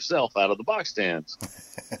call for yourself out of the box stands.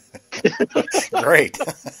 Great.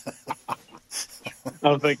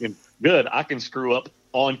 I'm thinking, good, I can screw up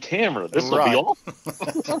on camera. This will be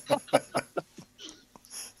awesome.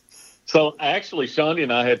 So actually, Shawnee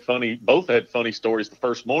and I both had funny stories the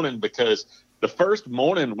first morning, because the first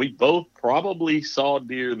morning we both probably saw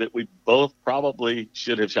deer that we both probably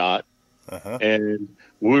should have shot. Uh-huh. And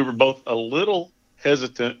we were both a little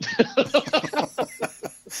hesitant.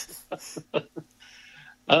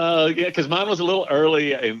 Because mine was a little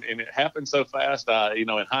early and it happened so fast. In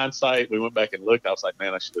hindsight, we went back and looked. I was like,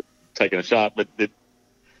 man, I should have taken a shot. But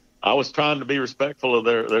I was trying to be respectful of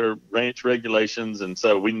their ranch regulations. And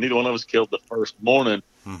so neither one of us killed the first morning.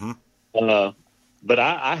 Mm-hmm. But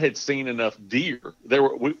I had seen enough deer. They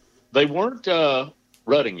weren't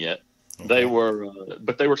rutting yet. Okay.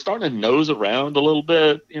 But they were starting to nose around a little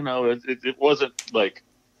bit. It wasn't like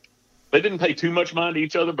they didn't pay too much mind to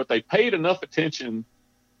each other, but they paid enough attention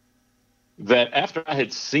that after I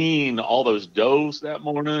had seen all those does that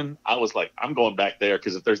morning, I was like, I'm going back there,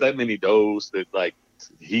 because if there's that many does, that like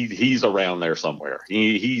he's around there somewhere.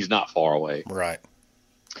 He's not far away. Right.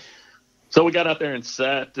 So we got out there and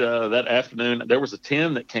sat that afternoon. There was a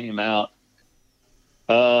 10 that came out.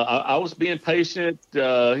 I was being patient,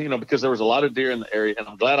 because there was a lot of deer in the area, and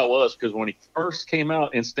I'm glad I was, because when he first came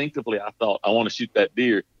out, instinctively, I thought, I want to shoot that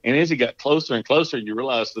deer. And as he got closer and closer, you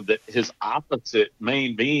realized that his opposite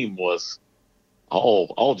main beam was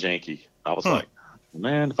all janky. I was like,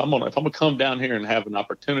 man, if I'm gonna come down here and have an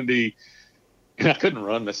opportunity, and I couldn't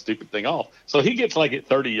run this stupid thing off. So he gets like at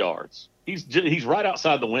 30 yards. He's right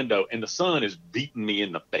outside the window, and the sun is beating me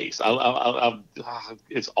in the face.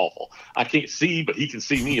 It's awful. I can't see, but he can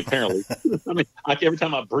see me apparently. I mean, every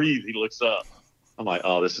time I breathe, he looks up. I'm like,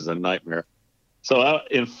 oh, this is a nightmare. So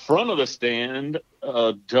in front of the stand,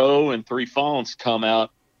 doe and 3 fawns come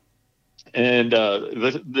out, and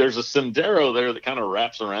there's a sendero there that kind of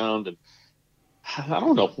wraps around, and I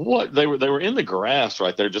don't know what they were in the grass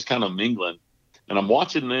right there, just kind of mingling. And I'm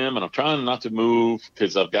watching them, and I'm trying not to move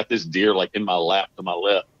because I've got this deer like in my lap to my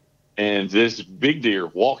left. And this big deer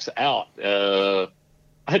walks out. I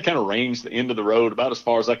had kind of ranged the end of the road. About as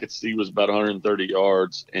far as I could see was about 130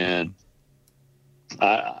 yards. And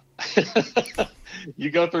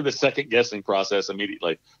you go through the second guessing process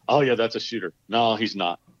immediately. Oh, yeah, that's a shooter. No, he's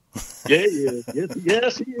not. Yeah, he is.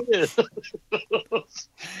 Yes, he is.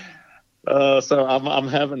 So I'm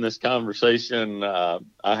having this conversation. I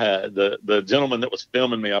had the gentleman that was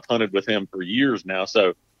filming me. I've hunted with him for years now,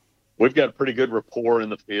 so we've got a pretty good rapport in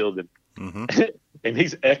the field. And and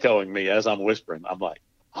he's echoing me as I'm whispering. I'm like,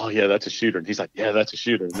 "Oh yeah, that's a shooter." And he's like, "Yeah, that's a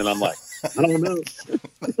shooter." And then I'm like, "I don't know."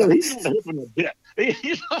 He's not helping a bit.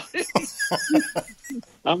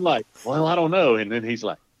 I'm like, "Well, I don't know." And then he's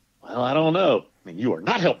like, "Well, I don't know." I mean, you are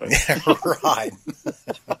not helping. Right.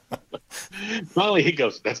 Finally, he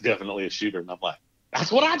goes, "That's definitely a shooter," and I'm like,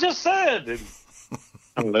 "That's what I just said." And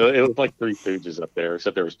I don't know. It was like Three Stooges up there,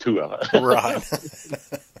 except there was two of it. Right.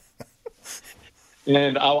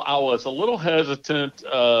 And I was a little hesitant.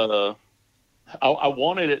 I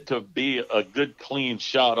wanted it to be a good, clean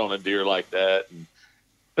shot on a deer like that. And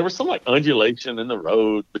there was some like undulation in the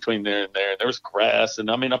road between there and there. And there was grass.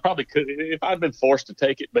 And I mean, I probably could, if I'd been forced to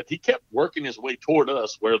take it, but he kept working his way toward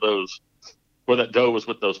us where that doe was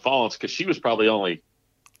with those fawns, because she was probably only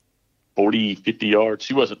 40, 50 yards.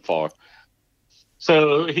 She wasn't far.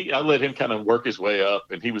 So I let him kind of work his way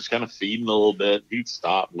up, and he was kind of feeding a little bit. He'd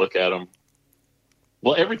stop, look at him.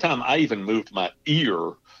 Well, every time I even moved my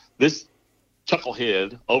ear, this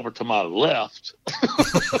chucklehead over to my left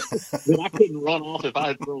that I couldn't run off if I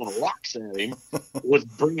had thrown rocks at him was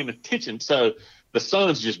bringing attention. So the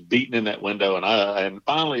sun's just beating in that window, and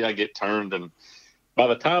finally I get turned, and by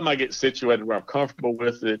the time I get situated where I'm comfortable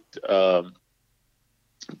with it, the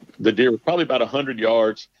deer was probably about 100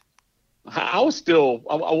 yards. I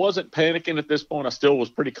wasn't panicking at this point. I still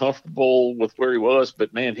was pretty comfortable with where he was,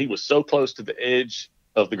 but man, he was so close to the edge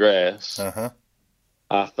of the grass. Uh-huh.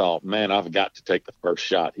 I thought, man, I've got to take the first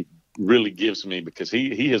shot. He really gives me, because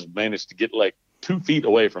he has managed to get like 2 feet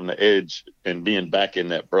away from the edge and being back in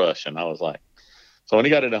that brush. And I was like, so when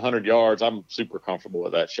he got at 100 yards, I'm super comfortable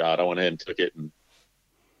with that shot. I went ahead and took it. And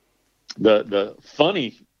the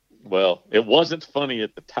funny, well, it wasn't funny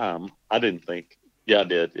at the time. I didn't think. Yeah, I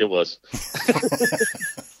did. It was.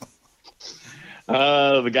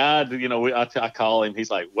 The guy, I call him.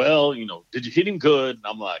 He's like, "Well, did you hit him good?" And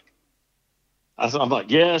I'm like,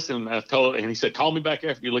 "Yes." And and he said, "Call me back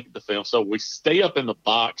after you look at the film." So we stay up in the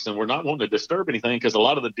box, and we're not wanting to disturb anything because a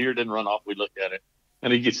lot of the deer didn't run off. We looked at it,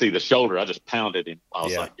 and you could see the shoulder. I just pounded him. I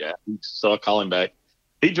was like, "Yeah." So I call him back.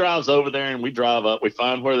 He drives over there, and we drive up. We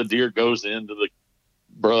find where the deer goes into the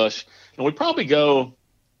brush, and we probably go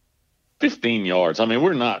 15 yards. I mean,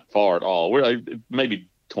 we're not far at all. We're like maybe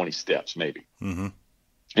 20 steps, maybe. Mm-hmm.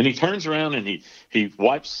 And he turns around and he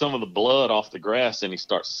wipes some of the blood off the grass, and he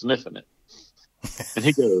starts sniffing it. And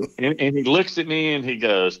he goes, and he looks at me and he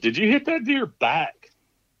goes, "Did you hit that deer back?"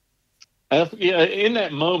 Yeah. In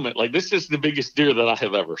that moment, like, this is the biggest deer that I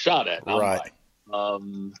have ever shot at. And Right.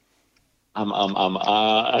 I'm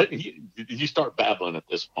like, you start babbling at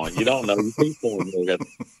this point. You don't know. You think so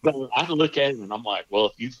I look at him and I'm like, well,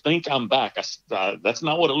 if you think I'm back, that's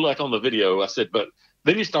not what it looked like on the video. I said, but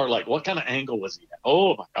then you start like, what kind of angle was he at?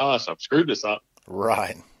 Oh my gosh, I've screwed this up.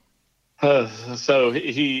 Right. So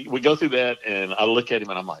we go through that, and I look at him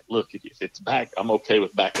and I'm like, look, if it's back, I'm okay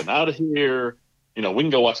with backing out of here. We can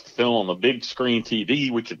go watch the film on the big screen TV.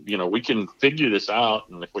 We can figure this out.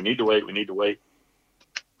 And if we need to wait, we need to wait.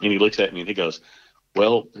 And he looks at me and he goes,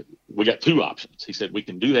 "Well, we got 2 options." He said, "We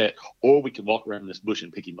can do that, or we can walk around this bush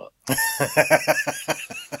and pick him up."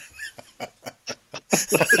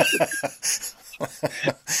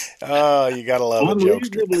 Oh, you gotta love a I'm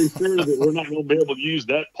jokester. reasonably sure that we're not going to be able to use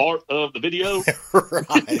that part of the video.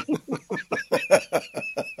 Right.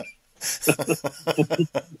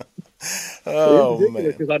 Oh, man.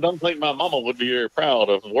 Because I don't think my mama would be very proud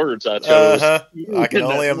of the words I chose. I can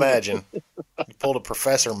only imagine. You pulled a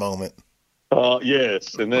professor moment.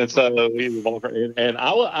 Yes, and then so we walk around, and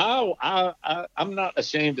I'm not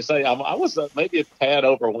ashamed to say I was maybe a tad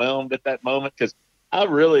overwhelmed at that moment, because I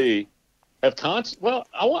really have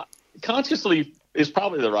consciously is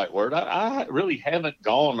probably the right word. I really haven't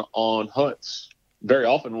gone on hunts very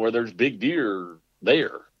often where there's big deer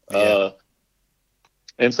there. Yeah.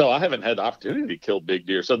 And so I haven't had the opportunity to kill big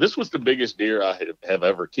deer. So this was the biggest deer I have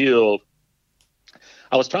ever killed.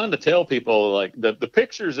 I was trying to tell people, like, the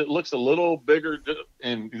pictures, it looks a little bigger.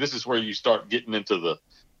 And this is where you start getting into the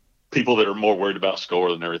people that are more worried about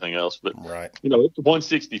score than everything else. But, right. It's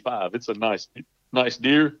 165. It's a nice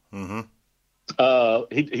deer. Mm-hmm.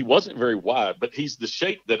 He wasn't very wide, but he's the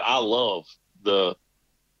shape that I love.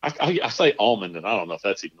 I say almond, and I don't know if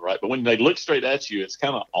that's even right, but when they look straight at you, it's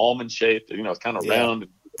kind of almond shaped. It's kind of round,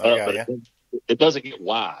 but it doesn't get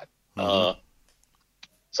wide. Mm-hmm.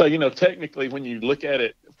 So technically, when you look at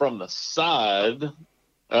it from the side,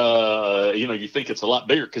 you think it's a lot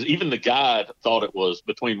bigger, because even the guide thought it was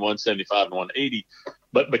between 175 and 180,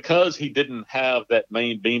 but because he didn't have that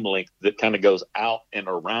main beam length that kind of goes out and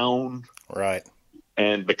around, right,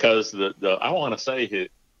 and because I want to say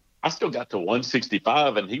I still got to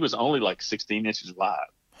 165, and he was only like 16 inches wide.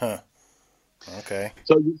 Huh. Okay.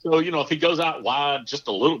 So if he goes out wide just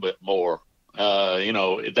a little bit more,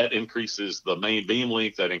 that increases the main beam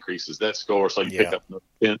length, that increases that score. So you pick up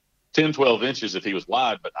 10, 12 inches if he was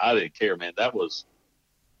wide, but I didn't care, man. That was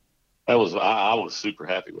I was super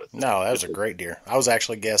happy with it. No, that was a great deer. I was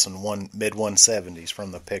actually guessing mid 170s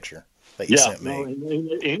from the picture that you sent me.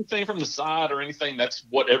 No, anything from the side or anything, that's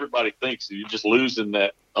what everybody thinks. You're just losing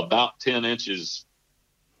that about 10 inches.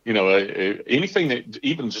 Anything that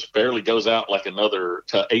even just barely goes out like another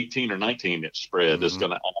to 18 or 19 inch spread is going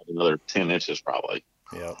to add another 10 inches probably.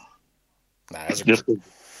 Yep. Just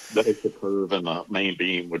the curve and the main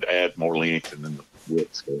beam would add more length and then the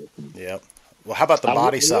width. Yep. Well, how about the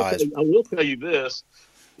body size? I will tell you this: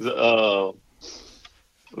 the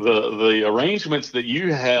arrangements that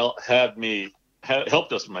you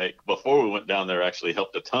helped us make before we went down there actually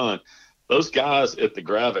helped a ton. Those guys at the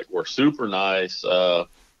Gravik were super nice. We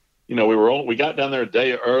got down there a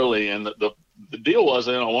day early, and the deal was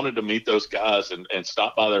I wanted to meet those guys and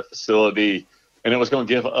stop by their facility, and it was going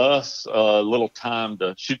to give us a little time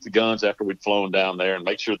to shoot the guns after we'd flown down there and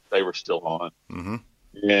make sure that they were still on. Mm-hmm.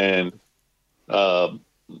 And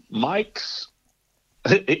Mike's,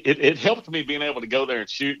 it helped me being able to go there and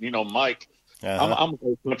shoot. Mike, I'm a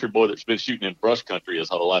country boy that's been shooting in brush country his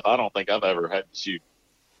whole life. I don't think I've ever had to shoot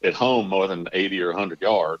at home more than 80 or 100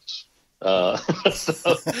 yards. So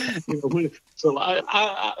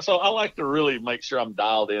I like to really make sure I'm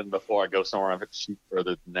dialed in before I go somewhere I have to shoot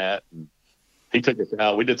further than that. And he took us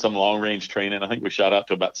out. We did some long range training. I think we shot out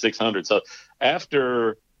to about 600. So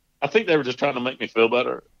after, I think they were just trying to make me feel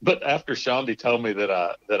better. But after Shandy told me that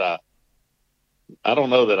I don't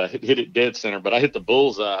know that I hit it dead center, but I hit the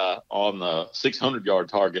bullseye on the 600-yard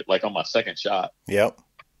target, like on my second shot. Yep.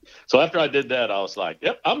 So after I did that, I was like,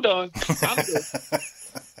 "Yep, I'm done. I'm good.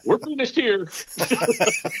 We're finished here."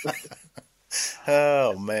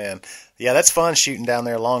 Oh man, yeah, that's fun shooting down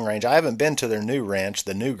there long range. I haven't been to their new ranch,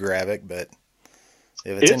 the new Gravik, but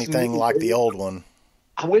if it's anything like the old one.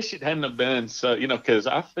 I wish it hadn't have been so, because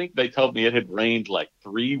I think they told me it had rained like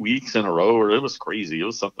 3 weeks in a row, or it was crazy. It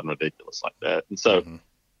was something ridiculous like that. And so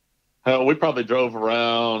we probably drove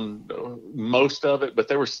around most of it, but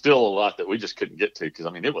there was still a lot that we just couldn't get to because,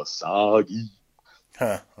 it was soggy.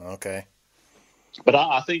 Huh, okay. But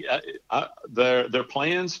I think their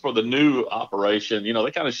plans for the new operation,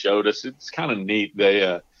 they kind of showed us. It's kind of neat.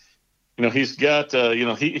 They, he's got,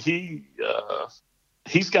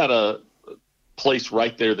 he's got a place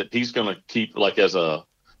right there that he's going to keep like as a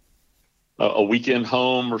weekend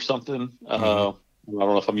home or something. I don't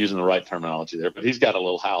know if I'm using the right terminology there, but he's got a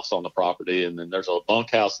little house on the property, and then there's a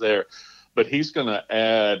bunkhouse there. But he's going to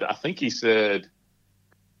add, I think he said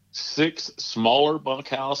 6 smaller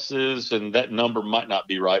bunkhouses, and that number might not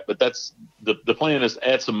be right, but that's the plan is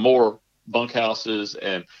add some more bunkhouses,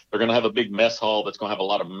 and they're going to have a big mess hall that's going to have a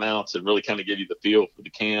lot of mounts and really kind of give you the feel for the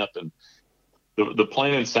camp. And the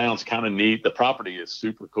plan sounds kind of neat. The property is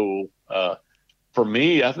super cool. For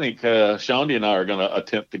me, I think Shandy and I are going to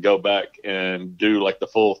attempt to go back and do like the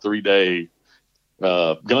full 3-day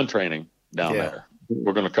gun training down there.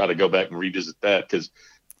 We're going to try to go back and revisit that because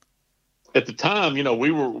at the time,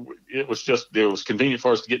 it was convenient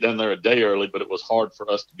for us to get down there a day early, but it was hard for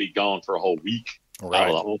us to be gone for a whole week out of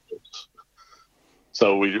the office.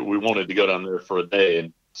 So we wanted to go down there for a day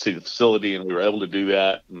and see the facility, and we were able to do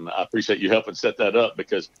that. And I appreciate you helping set that up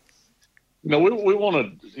because, we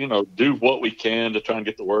want to, do what we can to try and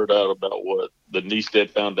get the word out about what the Neestead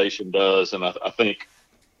Foundation does. And I think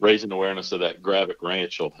raising awareness of that Gravik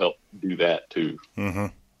Ranch will help do that too. Mm-hmm.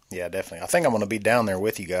 Yeah, definitely. I think I'm going to be down there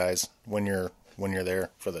with you guys when you're there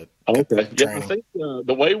for the training. Yeah, I think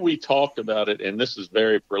the way we talked about it, and this is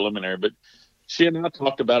very preliminary, but she and I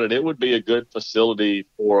talked about it. It would be a good facility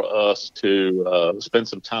for us to spend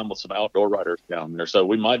some time with some outdoor riders down there. So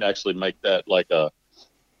we might actually make that like a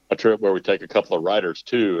trip where we take a couple of riders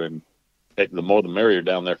too, and the more the merrier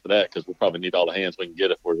down there for that, because we'll probably need all the hands we can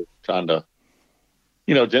get if we're trying to,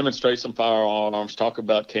 demonstrate some firearms, talk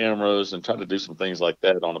about cameras, and try to do some things like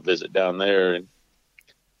that on a visit down there. And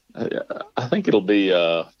I think it'll be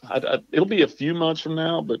a few months from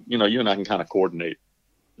now, but you and I can kind of coordinate,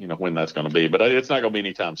 when that's going to be. But it's not going to be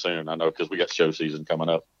anytime soon, I know, because we got show season coming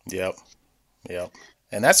up. Yep.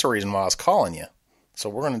 And that's the reason why I was calling you. So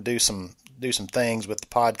we're going to do some things with the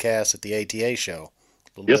podcast at the ATA show.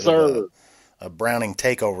 Yes, sir. A Browning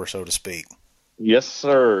takeover, so to speak. Yes,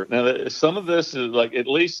 sir. Now, some of this is like at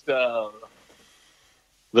least the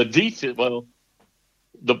detail. Well,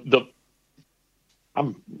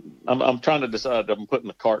 I'm trying to decide. I'm putting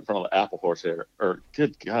the cart in front of the apple horse here. Or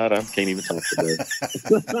good God, I can't even talk today.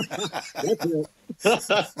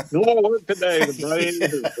 No more work today. The brain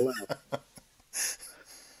is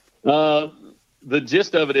blank. The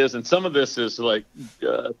gist of it is, and some of this is like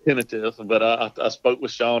tentative, but I spoke with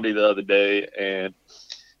Shandy the other day, and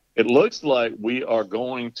It looks like we are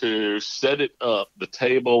going to set it up, the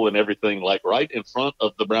table and everything, like right in front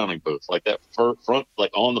of the Browning booth, like that front,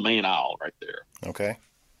 like on the main aisle right there. Okay.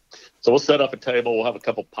 So we'll set up a table. We'll have a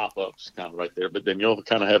couple pop-ups kind of right there, but then you'll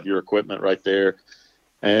kind of have your equipment right there.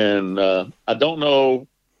 And I don't know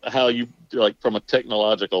how you, like from a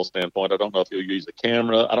technological standpoint, I don't know if you'll use a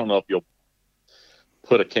camera. I don't know if you'll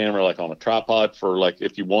put a camera like on a tripod for like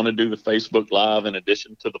if you want to do the Facebook Live in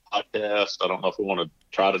addition to the podcast. I don't know if we want to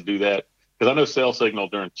try to do that because I know cell signal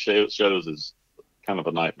during shows is kind of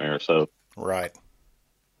a nightmare. So right,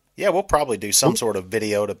 yeah, we'll probably do some sort of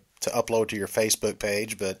video to upload to your Facebook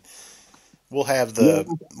page, but we'll have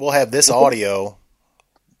this audio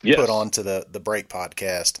put onto the Break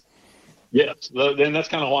podcast. Yes, then that's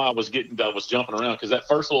kind of why I was jumping around because that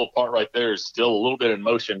first little part right there is still a little bit in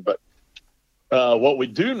motion, but. What we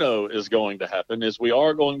do know is going to happen is we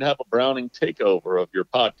are going to have a Browning takeover of your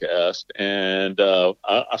podcast. And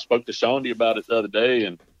I spoke to Shondy about it the other day.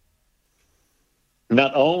 And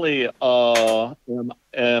not only am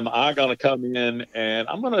I going to come in and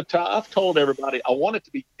I'm going to try, I've told everybody I want it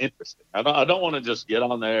to be interesting. I don't want to just get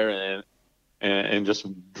on there and just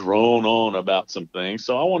drone on about some things.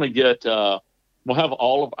 So I want to get, we'll have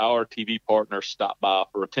all of our TV partners stop by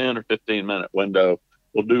for a 10 or 15 minute window.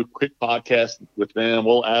 We'll do a quick podcast with them.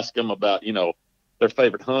 We'll ask them about, their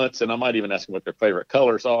favorite hunts, and I might even ask them what their favorite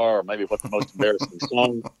colors are, or maybe what the most embarrassing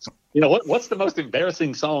song. What's the most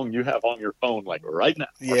embarrassing song you have on your phone, like right now?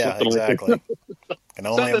 Yeah, exactly. Can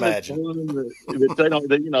only imagine.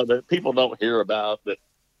 That people don't hear about. That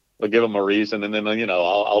will give them a reason, and then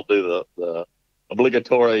I'll do the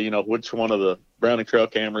obligatory. Which one of the Browning trail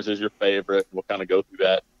cameras is your favorite? We'll kind of go through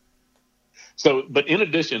that. So, but in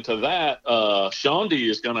addition to that, Shondy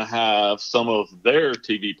is going to have some of their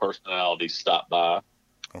TV personalities stop by.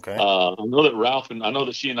 Okay. I know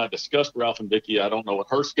that she and I discussed Ralph and Vicky. I don't know what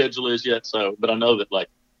her schedule is yet. But I know that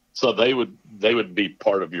so they would be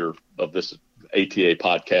part of this ATA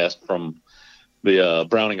podcast from the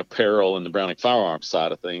Browning apparel and the Browning firearms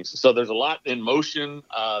side of things. So there's a lot in motion.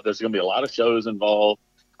 There's going to be a lot of shows involved.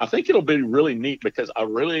 I think it'll be really neat because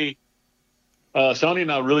Shawnee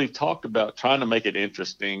and I really talked about trying to make it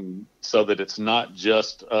interesting so that it's not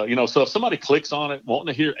just, so if somebody clicks on it, wanting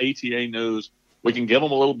to hear ATA news, we can give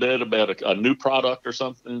them a little bit about a new product or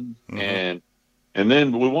something. Mm-hmm. And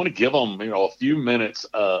then we want to give them, a few minutes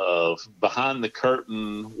of behind the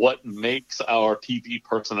curtain, what makes our TV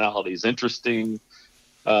personalities interesting.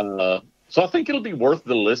 So I think it'll be worth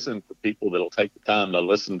the listen for people that'll take the time to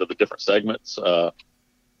listen to the different segments.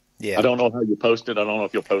 Yeah. I don't know how you post it. I don't know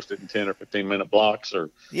if you'll post it in 10 or 15 minute blocks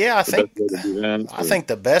or. Yeah, I think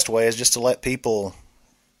the best way is just to let people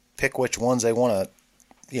pick which ones they want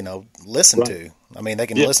to, listen to. I mean, they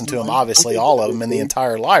can listen to them, obviously, all of them in the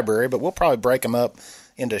entire library, but we'll probably break them up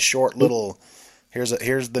into short little, here's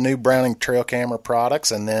the new Browning trail camera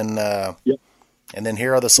products, and then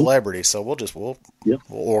here are the celebrities. So we'll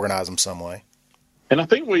organize them some way. And I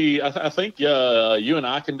think you and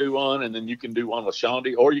I can do one, and then you can do one with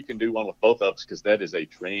Shondy, or you can do one with both of us because that is a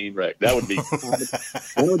train wreck. That would be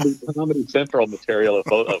Comedy Central material if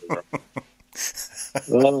both of them.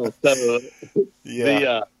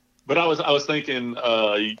 But I was thinking,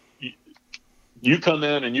 you come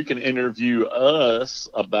in and you can interview us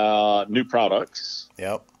about new products.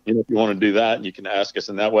 Yep. If you want to do that, and you can ask us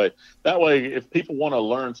in that way. That way, if people want to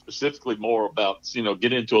learn specifically more about,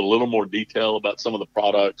 get into a little more detail about some of the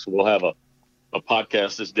products, we'll have a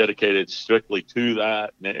podcast that's dedicated strictly to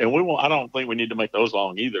that. And we won't. I don't think we need to make those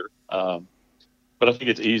long either. But I think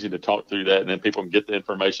it's easy to talk through that, and then people can get the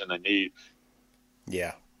information they need.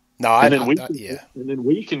 Yeah. And then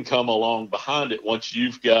we can come along behind it once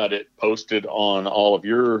you've got it posted on all of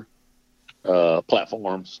your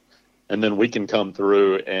platforms. And then we can come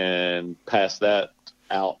through and pass that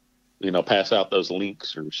out, pass out those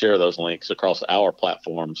links or share those links across our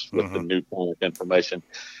platforms with the new product information.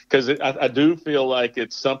 Because I do feel like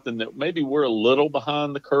it's something that maybe we're a little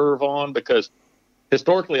behind the curve on, because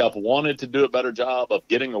historically I've wanted to do a better job of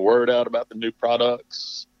getting the word out about the new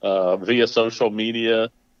products via social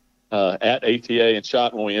media at ATA and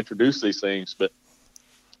SHOT when we introduce these things. But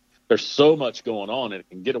there's so much going on, and it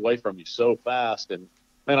can get away from you so fast. And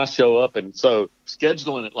man, I show up, and so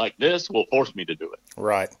scheduling it like this will force me to do it.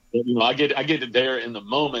 Right. But, I get it there in the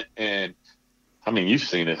moment, and I mean, you've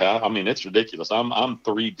seen it. I mean, it's ridiculous. I'm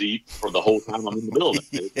 3 deep for the whole time I'm in the building.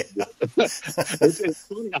 It's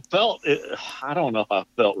funny. I don't know if I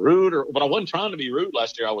felt rude but I wasn't trying to be rude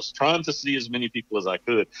last year. I was trying to see as many people as I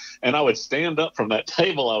could, and I would stand up from that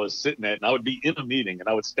table I was sitting at, and I would be in a meeting, and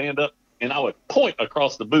I would stand up and I would point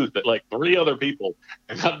across the booth at like 3 other people,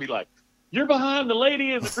 and I'd be like, you're behind the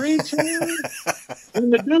lady in the green chair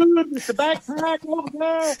and the dude with the backpack over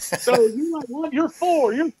there. So you're like, what? You're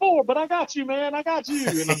four, but I got you, man. I got you.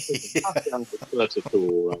 And I'm thinking, I sound like such a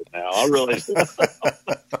tool right now. I really,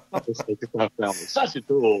 I just think I sound like such a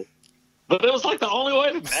tool. But it was like the only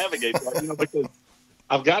way to navigate that, because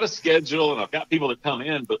I've got a schedule and I've got people that come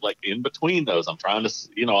in, but like in between those, I'm trying to,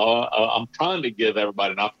 I'm trying to give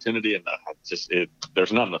everybody an opportunity, and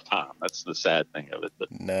there's not enough time. That's the sad thing of it. But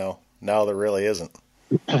No, there really isn't.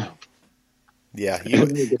 Yeah,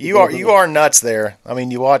 you are nuts there. I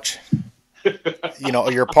mean, you watch,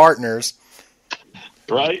 your partners.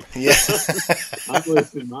 Right? Yeah. I'm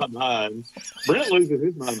losing my mind. Brent loses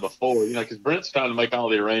his mind before, because Brent's trying to make all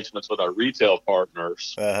the arrangements with our retail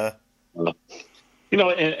partners. Uh-huh.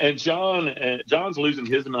 And John's losing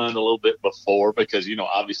his mind a little bit before because,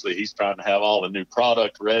 obviously he's trying to have all the new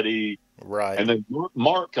product ready. Right. And then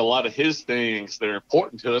Mark, a lot of his things, they're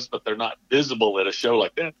important to us, but they're not visible at a show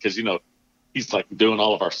like that because, he's like doing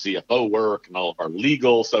all of our CFO work and all of our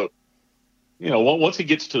legal. So, once he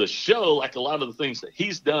gets to the show, like a lot of the things that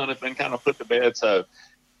he's done have been kind of put to bed. So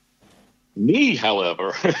me,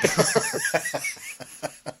 however,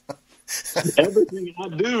 everything I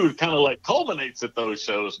do kind of like culminates at those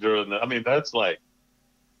shows that's like,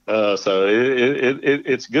 so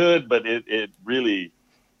it's good, but it really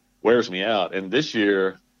wears me out. And this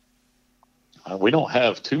year, we don't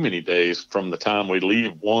have too many days from the time we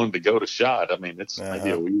leave one to go to shot. I mean, it's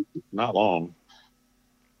maybe a week, not long.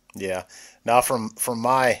 Yeah. Now, from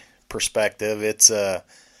my perspective, it's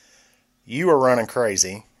you are running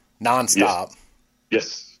crazy nonstop.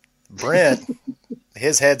 Yes. Brent,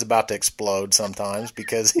 his head's about to explode sometimes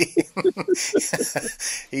because he's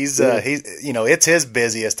it's his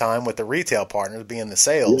busiest time with the retail partners being the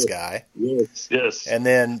sales guy. Yes. And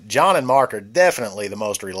then John and Mark are definitely the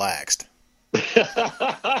most relaxed. The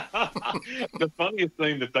funniest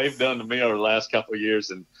thing that they've done to me over the last couple of years,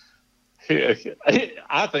 and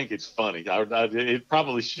I think it's funny. It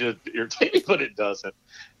probably should irritate me, but it doesn't.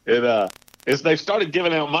 Is they've started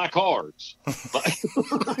giving out my cards.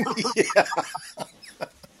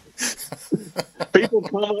 People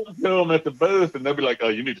come up to them at the booth and they'll be like, "Oh,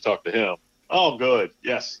 you need to talk to him." Oh, good.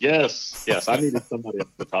 Yes. I needed somebody else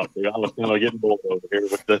to talk to. I was kind of getting bored over here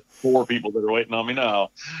with the 4 people that are waiting on me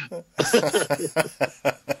now.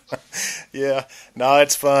 Yeah. No,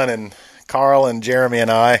 it's fun. And Carl and Jeremy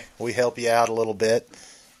and we help you out a little bit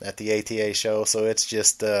at the ATA show. So it's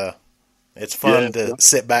just, it's fun to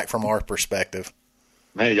sit back from our perspective.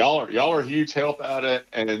 Man, y'all are a huge help at it.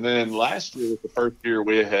 And then last year was the first year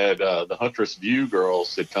we had the Huntress View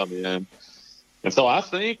girls that come in. And so I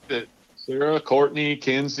think that Sarah, Courtney,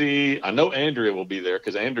 Kenzie, I know Andrea will be there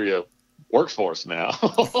because Andrea works for us now.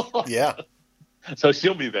 Yeah. So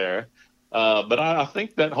she'll be there. But I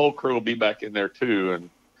think that whole crew will be back in there too.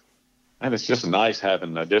 And it's just nice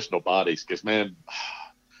having additional bodies because, man,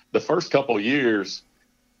 the first couple of years,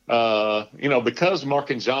 because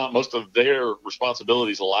Mark and John, most of their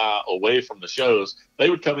responsibilities lie away from the shows,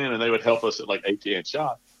 they would come in and they would help us at like ATA and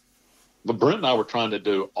Shot. But Brent and I were trying to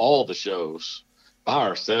do all the shows by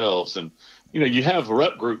ourselves. And, you have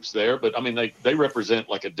rep groups there, but I mean, they represent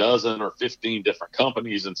like a dozen or 15 different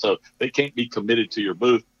companies. And so they can't be committed to your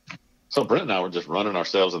booth. So Brent and I were just running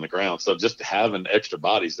ourselves in the ground. So just having extra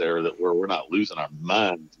bodies there where we're not losing our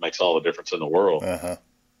mind makes all the difference in the world. Uh-huh.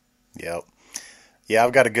 Yep. Yeah,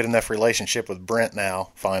 I've got a good enough relationship with Brent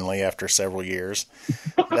now, finally, after several years.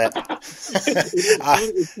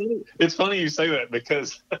 It's funny you say that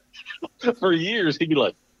because for years he'd be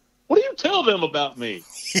like, "What do you tell them about me?"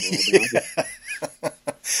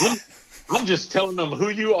 I'm just telling them who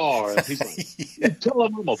you are. And he's like, "You tell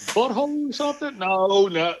them I'm a butthole or something?" No.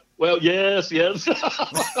 Well, yes.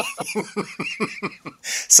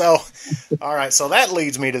 So, all right. So that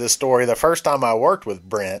leads me to the story. The first time I worked with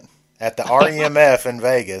Brent at the REMF in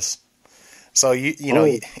Vegas. So,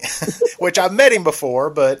 which I've met him before,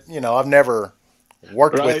 but, I've never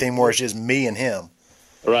worked with him where it's just me and him.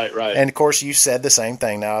 Right. And, of course, you said the same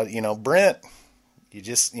thing. Now, Brent, you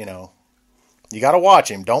just, you got to watch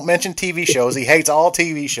him. Don't mention TV shows. He hates all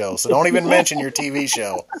TV shows, so don't even mention your TV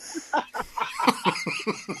show.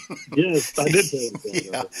 Yes, I did say that.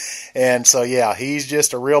 Yeah. And so, he's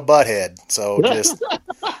just a real butthead. So I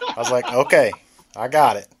was like, okay, I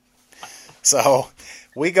got it. So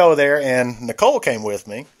we go there, and Nicole came with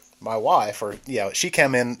me, my wife, she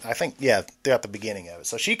came in, I think, throughout the beginning of it.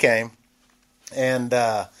 So she came, and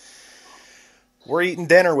we're eating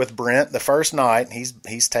dinner with Brent the first night.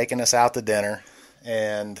 He's taking us out to dinner,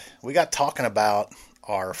 and we got talking about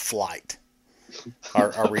our flight,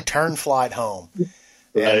 our return flight home.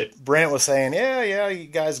 And Brent was saying, yeah, you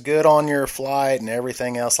guys good on your flight and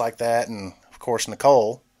everything else like that. And, of course,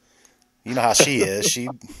 Nicole, you know how she is. She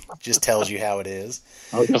just tells you how it is.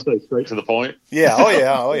 I was going to say straight to the point. Yeah,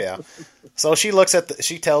 oh yeah. So she looks at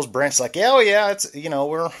she tells Brent, she's like, it's,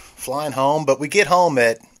 we're flying home, but we get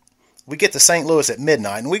to St. Louis at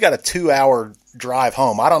midnight, and we got a 2-hour drive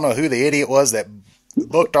home. I don't know who the idiot was that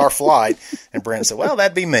booked our flight. And Brent said, well,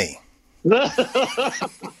 that'd be me.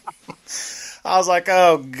 I was like,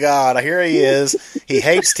 oh, God, here he is. He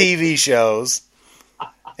hates TV shows,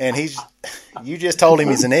 and you just told him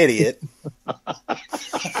he's an idiot.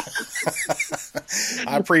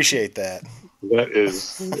 I appreciate that. That is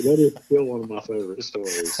still one of my favorite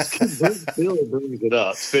stories. Phil brings it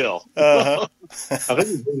up. Phil. Uh-huh. I think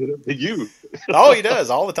he brings it up to you. Oh, he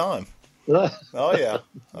does all the time. Oh yeah,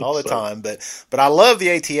 all the time. But I love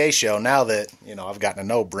the ATA show now that I've gotten to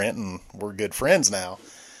know Brent and we're good friends now.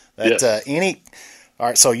 That Yes. All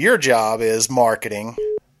right. So your job is marketing.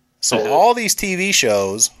 So all these TV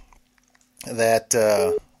shows that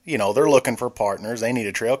they're looking for partners. They need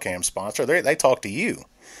a trail cam sponsor. They talk to you.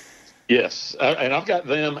 Yes, and I've got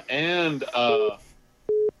them, and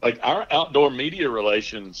like our outdoor media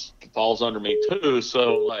relations falls under me too.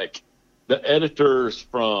 So like the editors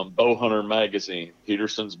from Bow Hunter Magazine,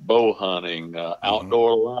 Peterson's Bow Hunting,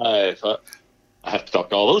 Outdoor Life, I have to talk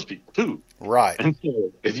to all those people too. Right. And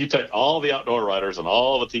so if you take all the outdoor writers and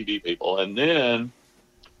all the TV people, and then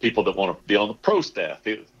people that want to be on the pro staff,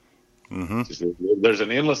 there's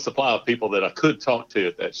an endless supply of people that I could talk to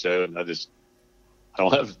at that show, and I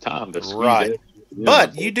don't have the time to squeeze right. it.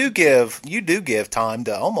 But you do give time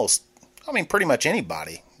to pretty much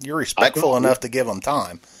anybody. You're respectful enough to give them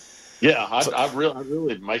time. Yeah, I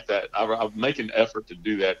really make that. I make an effort to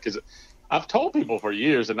do that because I've told people for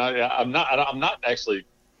years, and I'm not actually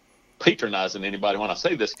patronizing anybody when I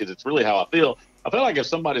say this because it's really how I feel. I feel like if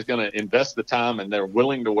somebody's going to invest the time and they're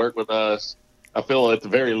willing to work with us, I feel at the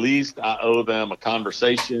very least I owe them a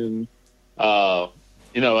conversation, and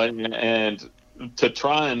to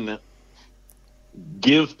try and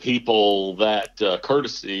give people that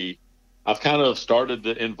courtesy. I've kind of started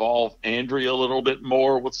to involve Andrea a little bit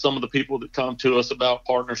more with some of the people that come to us about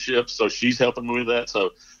partnerships. So she's helping me with that.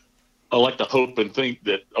 So I like to hope and think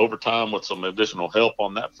that over time with some additional help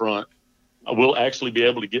on that front, we'll actually be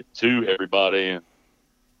able to get to everybody. And,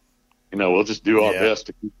 we'll just do our best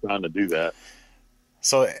to keep trying to do that.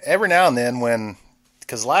 So every now and then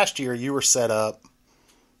because last year you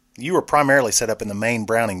were primarily set up in the main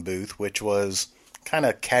Browning booth, which was kind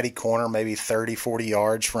of catty corner, maybe 30, 40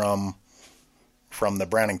 yards from the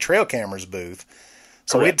Browning trail cameras booth.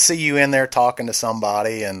 So Correct. We'd see you in there talking to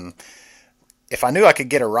somebody, and if I knew I could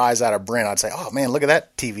get a rise out of Brent, I'd say, oh man, look at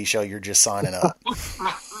that TV show you're just signing up.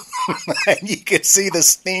 And you could see the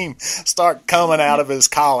steam start coming out of his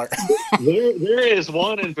collar. There is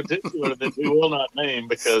one in particular that we will not name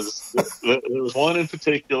because there was one in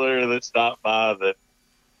particular that stopped by that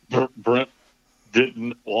Brent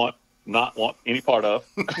not want any part of.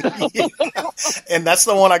 Yeah. And that's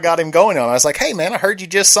the one I got him going on. I was like, hey man, I heard you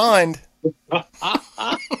just signed.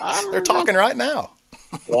 They're talking right now.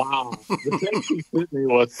 Wow. The text he sent me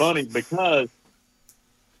was funny because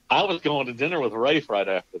I was going to dinner with Rafe right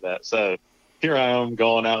after that. So here I am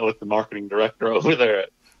going out with the marketing director over there at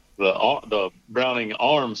the Browning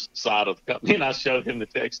Arms side of the company, and I showed him the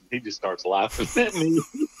text, and he just starts laughing at me.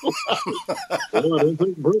 Well, I don't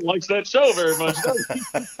think Brent likes that show very much, does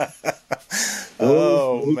he?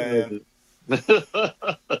 Oh, man.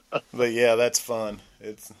 But, yeah, that's fun.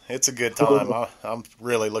 It's a good time. I'm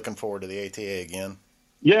really looking forward to the ATA again.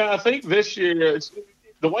 Yeah, I think this year, it's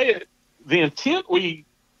the intent we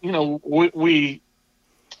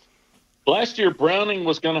last year, Browning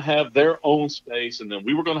was going to have their own space, and then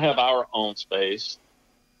we were going to have our own space.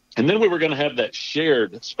 And then we were going to have that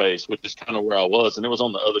shared space, which is kind of where I was, and it was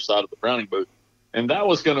on the other side of the Browning booth. And that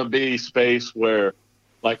was going to be space where,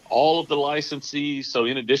 like, all of the licensees, so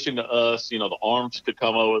in addition to us, the Arms could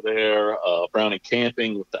come over there, Browning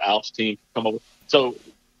Camping with the Alps team could come over. So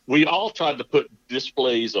we all tried to put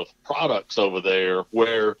displays of products over there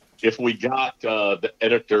where if we got the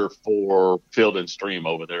editor for Field and Stream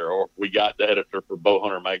over there, or we got the editor for Bow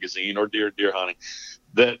Hunter Magazine or Deer Hunting,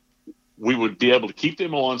 that we would be able to keep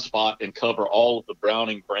them on one spot and cover all of the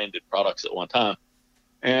Browning branded products at one time.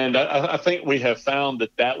 And I think we have found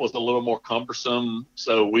that was a little more cumbersome.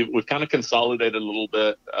 So we've kind of consolidated a little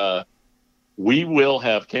bit. We will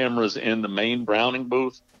have cameras in the main Browning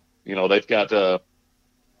booth. They've got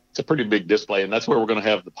it's a pretty big display, and that's where we're going to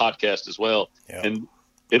have the podcast as well. Yeah. And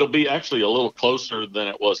it'll be actually a little closer than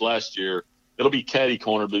it was last year. It'll be catty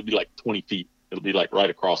corner, but it'll be like 20 feet. It'll be like right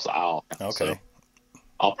across the aisle. Okay.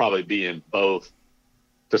 I'll probably be in both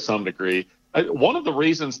to some degree. One of the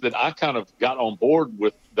reasons that I kind of got on board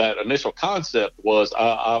with that initial concept was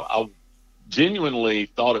I genuinely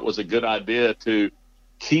thought it was a good idea to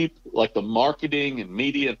keep like the marketing and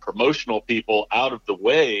media and promotional people out of the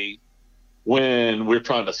way when we're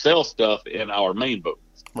trying to sell stuff in our main booth.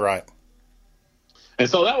 Right. And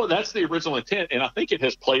so that's the original intent, and I think it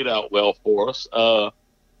has played out well for us. I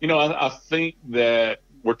think that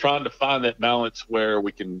we're trying to find that balance where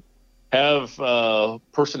we can have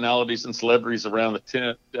personalities and celebrities around the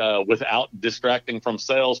tent without distracting from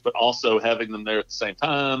sales, but also having them there at the same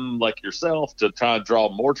time, like yourself, to try and draw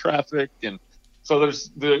more traffic. And so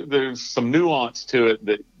there's some nuance to it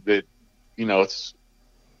that it's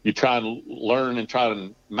you try and learn and try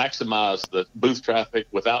to maximize the booth traffic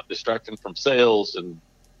without distracting from sales. And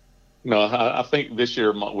I think this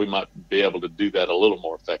year we might be able to do that a little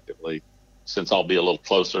more effectively, since I'll be a little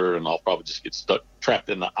closer and I'll probably just get trapped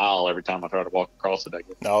in the aisle every time I try to walk across it.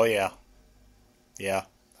 Oh yeah. Yeah.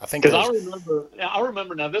 I think because I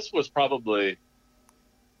remember now, this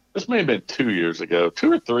may have been 2 or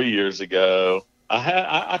 3 years ago.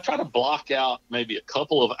 I try to block out maybe a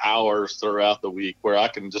couple of hours throughout the week where I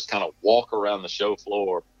can just kind of walk around the show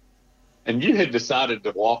floor. And you had decided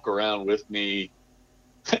to walk around with me,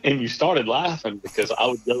 and you started laughing because I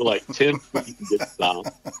would go like 10 feet and get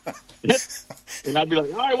stopped. And I'd be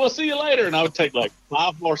like, all right, we'll see you later. And I would take like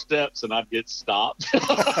 5 more steps and I'd get stopped.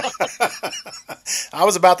 I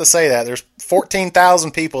was about to say that. There's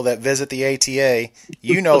 14,000 people that visit the ATA.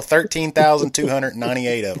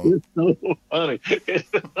 13,298 of them. It's so funny.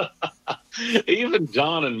 Even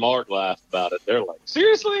John and Mark laughed about it. They're like,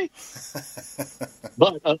 seriously?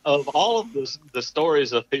 But of all of the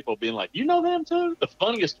stories of people being like, you know them too? The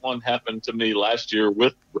funniest one happened to me last year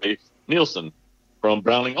with Rafe Nielsen from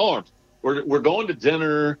Browning Arms. We're going to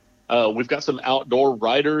dinner. We've got some outdoor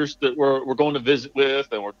writers that we're going to visit with,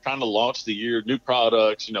 and we're trying to launch the year, new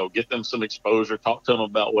products, get them some exposure, talk to them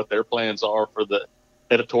about what their plans are for the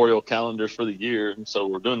editorial calendars for the year. And so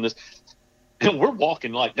we're doing this. And we're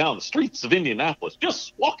walking like down the streets of Indianapolis,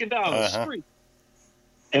 just walking down the street.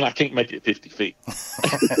 And I can't make it 50 feet.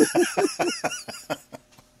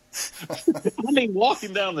 I mean,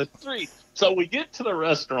 walking down the street. So we get to the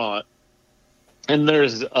restaurant, and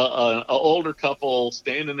there's an older couple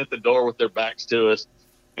standing at the door with their backs to us,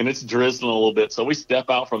 and it's drizzling a little bit. So we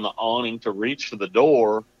step out from the awning to reach for the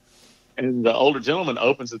door, and the older gentleman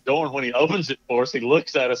opens the door, and when he opens it for us, he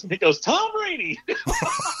looks at us, and he goes, Tom Rainey!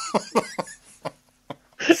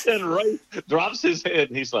 And Ray drops his head,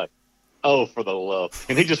 and he's like, oh, for the love.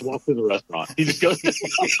 And he just walks in the restaurant. He just goes.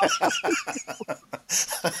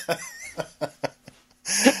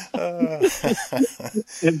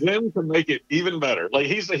 And then to make it even better, like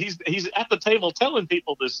he's at the table telling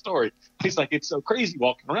people this story. He's like, it's so crazy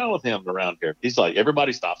walking around with him around here. He's like,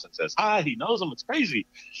 everybody stops and says hi. He knows them. It's crazy.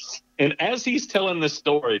 And as he's telling this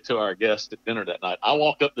story to our guest at dinner that night, I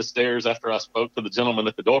walk up the stairs after I spoke to the gentleman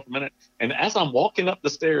at the door for a minute. And as I'm walking up the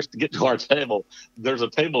stairs to get to our table, there's a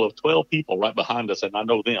table of 12 people right behind us, and I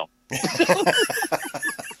know them.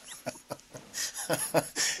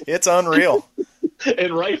 It's unreal.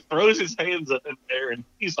 And Ray throws his hands up in the air, and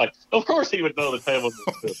he's like, of course he would know the table.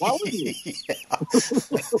 Why would he? Yeah.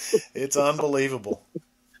 It's unbelievable.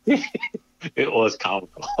 It was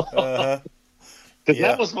comical. Because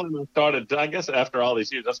that was when I started, I guess after all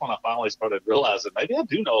these years, that's when I finally started realizing maybe I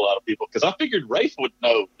do know a lot of people. Because I figured Rafe would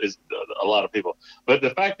know a lot of people. But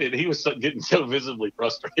the fact that he was getting so visibly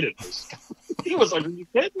frustrated, he was like, are you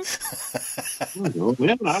kidding? I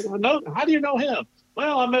know. How do you know him?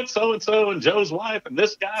 Well, I met so-and-so and Joe's wife and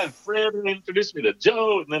this guy and Fred introduced me to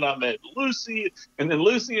Joe. And then I met Lucy, and then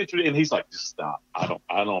Lucy introduced, and he's like, just stop.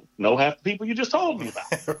 I don't know half the people you just told me about.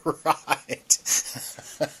 Right.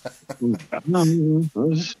 I'm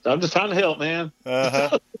just trying to help, man.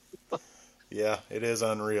 Yeah, it is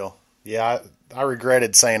unreal. Yeah, I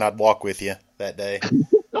regretted saying I'd walk with you that day.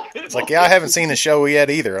 It's like, yeah, I haven't seen the show yet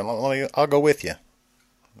either. I'll go with you.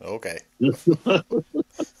 Okay. I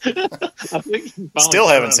think still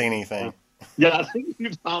haven't seen anything. Yeah, I think you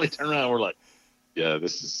finally turn around and we're like, yeah,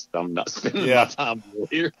 I'm not spending my time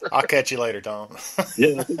here. I'll catch you later, Tom.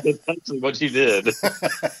 Yeah, I think that's actually what you did.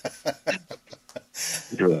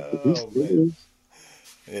 Man.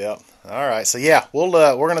 Yeah. All right. So yeah,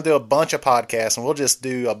 we're gonna do a bunch of podcasts, and we'll just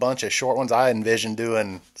do a bunch of short ones. I envision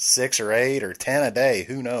doing 6 or 8 or 10 a day.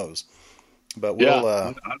 Who knows? But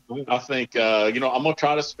we'll. I think I'm gonna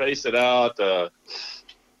try to space it out.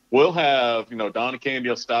 We'll have Don and Candy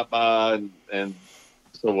will stop by, and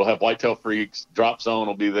so we'll have Whitetail Freaks. Drop Zone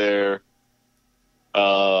will be there.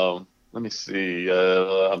 let me see.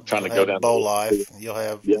 I'm trying to go down. Bow Life. You'll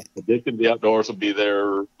have Addicted to the Outdoors will be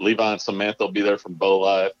there. Levi and Samantha will be there from Bow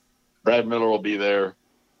Life. Brad Miller will be there.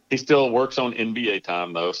 He still works on NBA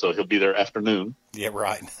time though, so he'll be there afternoon. Yeah,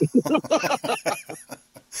 right.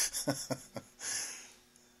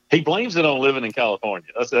 He blames it on living in California.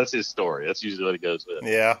 That's his story. That's usually what he goes with.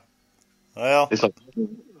 Yeah. Well, it's like,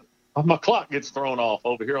 my clock gets thrown off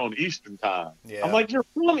over here on Eastern time. Yeah. I'm like, you're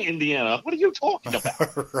from Indiana. What are you talking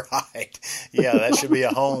about? Right. Yeah, that should be a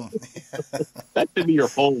home. That should be your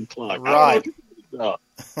home clock. Right.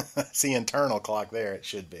 It's the internal clock there. It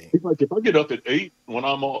should be. He's like, if I get up at 8 when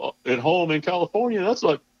I'm at home in California, that's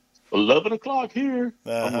like 11 o'clock here.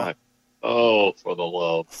 I'm like, oh, for the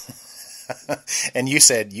love. And you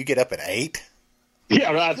said you get up at 8?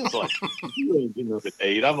 Yeah, right. It's like, you ain't getting up at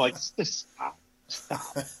 8. I'm like, stop.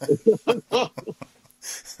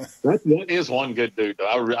 That is one good dude.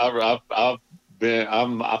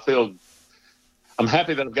 I'm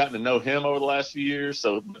happy that I've gotten to know him over the last few years.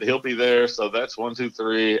 So he'll be there. So that's 1, 2,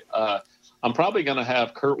 3. I'm probably going to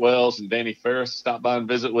have Kurt Wells and Danny Ferris stop by and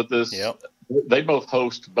visit with us. Yep. They both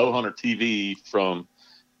host Bowhunter TV from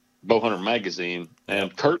Bowhunter Magazine,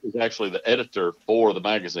 and Kurt is actually the editor for the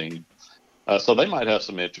magazine. So they might have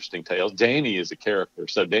some interesting tales. Danny is a character.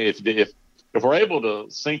 So if we're able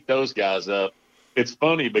to sync those guys up, it's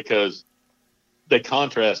funny because they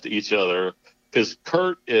contrast to each other. Because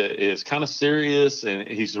Kurt is kind of serious and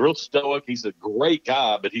he's real stoic. He's a great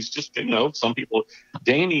guy, but he's just, some people.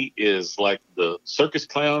 Danny is like the circus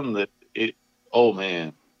clown oh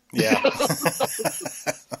man. Yeah.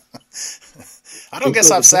 I don't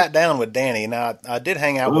guess I've sat down with Danny. Now, I did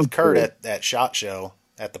hang out with Kurt at that SHOT Show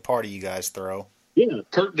at the party you guys throw. Yeah,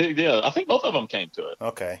 Kurt did. Yeah, I think both of them came to it.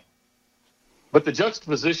 Okay. But the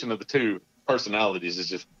juxtaposition of the two personalities is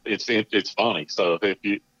just, it's funny. So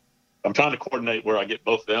I'm trying to coordinate where I get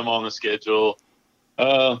both of them on the schedule.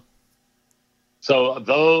 So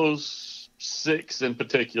those 6 in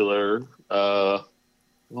particular,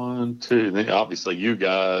 1, 2, obviously you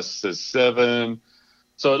guys says 7.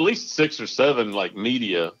 So at least 6 or 7 like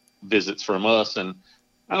media visits from us. And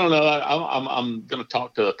I don't know, I'm going to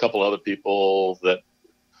talk to a couple other people that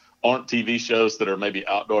aren't TV shows that are maybe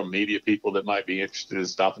outdoor media people that might be interested in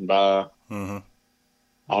stopping by. Mm-hmm.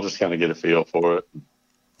 I'll just kind of get a feel for it.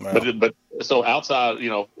 Well. But so outside,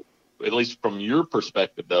 at least from your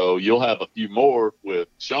perspective, though, you'll have a few more with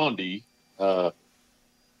Shondi. Like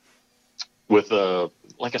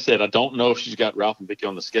I said, I don't know if she's got Ralph and Vicky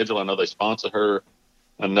on the schedule. I know they sponsor her.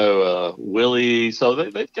 I know Willie. So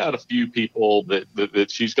they've got a few people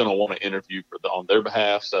that she's going to want to interview on their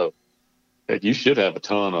behalf. So you should have a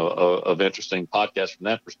ton of interesting podcasts from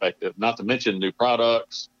that perspective, not to mention new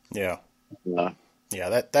products. Yeah.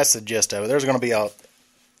 Yeah, that's the gist of it. There's going to be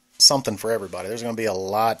something for everybody. There's going to be a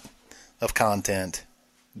lot of content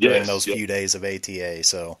during those few days of ATA,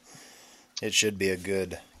 so it should be a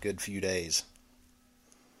good few days.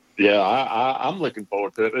 Yeah, I'm looking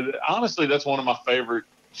forward to it. Honestly, that's one of my favorite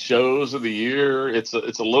shows of the year. It's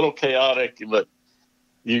a little chaotic, but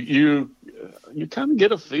you kind of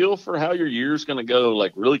get a feel for how your year's going to go,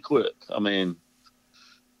 like really quick. I mean,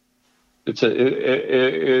 it's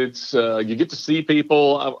you get to see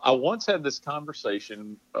people. I once had this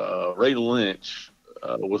conversation. Ray Lynch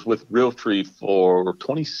was with Realtree for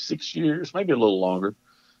 26 years, maybe a little longer.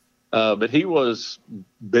 But he was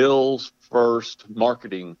Bill's first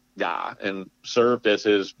marketing guy and served as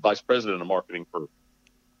his vice president of marketing for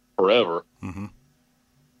forever. Mm-hmm.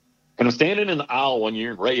 And I'm standing in the aisle one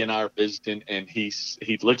year, and Ray and I are visiting, and he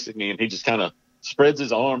looks at me and he just kind of spreads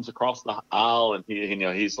his arms across the aisle, and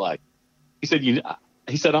he's like, he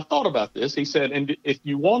said, I've thought about this. He said, and if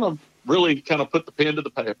you want to really kind of put the pen to the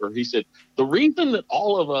paper, he said, the reason that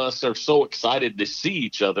all of us are so excited to see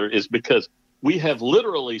each other is because we have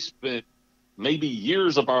literally spent maybe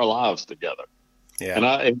years of our lives together.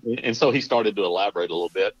 Yeah. And so he started to elaborate a little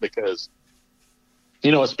bit because,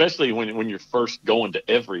 especially when you're first going to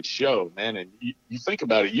every show, man, and you think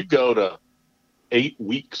about it, you go to 8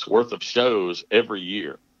 weeks worth of shows every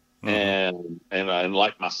year. Mm-hmm. And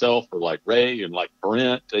like myself or like Ray and like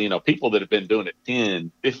Brent, people that have been doing it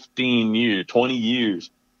 10, 15 years, 20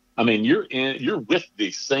 years. I mean, you're with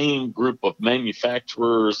the same group of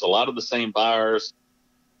manufacturers, a lot of the same buyers.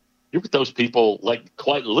 You're with those people, like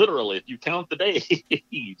quite literally, if you count the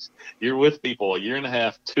days, you're with people a year and a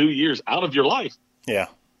half, 2 years out of your life. Yeah.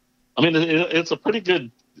 I mean, it's a pretty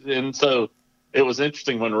good, and so it was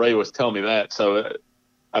interesting when Ray was telling me that. So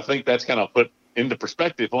I think that's kind of put into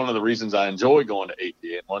perspective one of the reasons I enjoy going to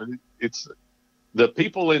ATA. It's the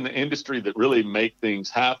people in the industry that really make things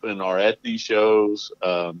happen are at these shows.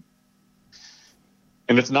 And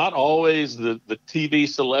And it's not always the TV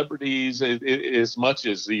celebrities as much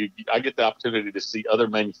as I get the opportunity to see other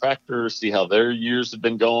manufacturers, see how their years have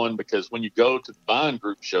been going. Because when you go to the buying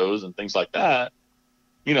group shows and things like that,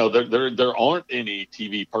 there aren't any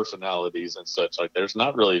TV personalities and such. Like there's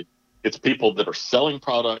not really. It's people that are selling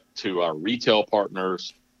product to our retail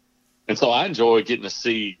partners. And so I enjoy getting to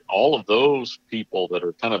see all of those people that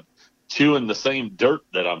are kind of chewing the same dirt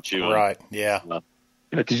that I'm chewing. Right. Yeah.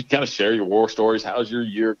 Because you kind of share your war stories. How's your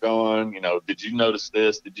year going? Did you notice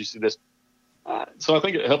this? Did you see this? So I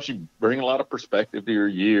think it helps you bring a lot of perspective to your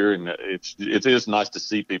year. And it is nice to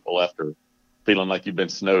see people after feeling like you've been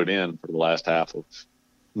snowed in for the last half of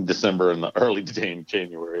December and the early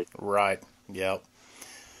January. Right. Yep.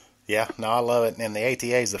 Yeah. No, I love it. And the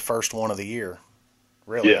ATA is the first one of the year.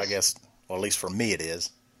 Really, yes. I guess. Well, at least for me, it is.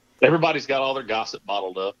 Everybody's got all their gossip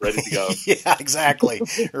bottled up, ready to go. Yeah, exactly.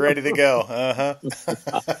 Ready to go. Uh-huh.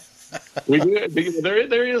 We do.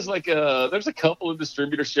 There is there's a couple of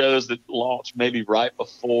distributor shows that launch maybe right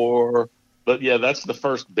before, but yeah, that's the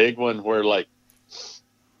first big one where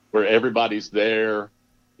everybody's there.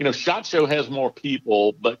 SHOT Show has more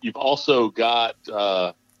people, but you've also got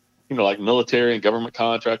like military and government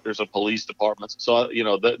contractors and police departments. So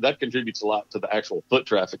that contributes a lot to the actual foot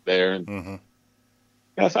traffic there. And mm-hmm.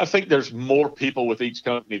 I think there's more people with each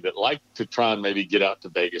company that like to try and maybe get out to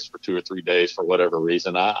Vegas for 2 or 3 days for whatever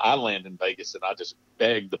reason. I land in Vegas and I just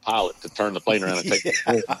beg the pilot to turn the plane around and take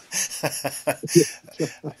the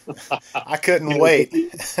I couldn't wait.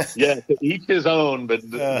 Yeah, to each his own, but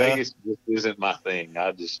Vegas just isn't my thing.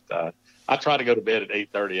 I try to go to bed at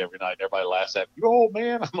 8:30 every night. And everybody laughs at me. You old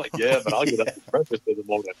man? I'm like, yeah, but I'll get up at breakfast in the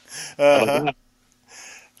morning.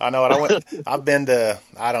 I know it. I've been to,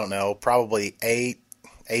 I don't know, probably 8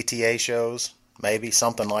 ATA shows, maybe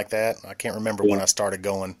something like that. I can't remember when I started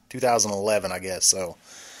going. 2011, I guess. So,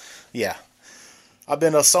 yeah. I've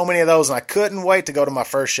been to so many of those, and I couldn't wait to go to my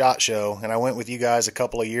first SHOT Show. And I went with you guys a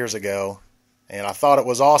couple of years ago, and I thought it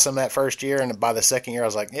was awesome that first year. And by the second year, I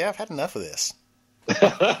was like, yeah, I've had enough of this.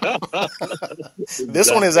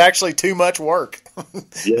 This one is actually too much work.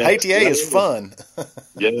 Yes, ATA is fun.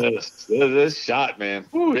 Yes, this SHOT, man.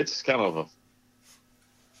 Whew, it's kind of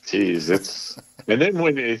it's. And then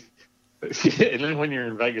when you're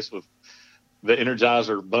in Vegas with the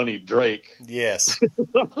Energizer Bunny Drake. Yes.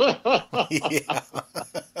 Yeah.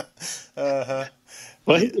 Uh-huh.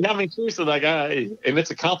 Well, I mean, seriously, and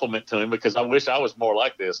it's a compliment to him because I wish I was more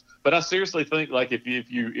like this. But I seriously think,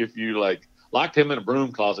 if you locked him in a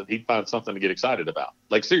broom closet, he'd find something to get excited about.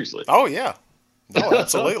 Seriously. Oh yeah. No,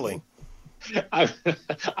 absolutely. I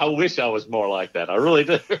wish I was more like that. I really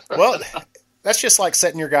do. Well, that's just like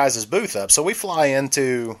setting your guys' booth up. So we fly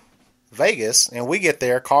into Vegas, and we get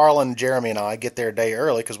there. Carl and Jeremy and I get there a day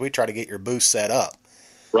early because we try to get your booth set up.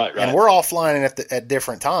 Right. And we're all flying at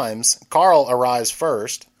different times. Carl arrives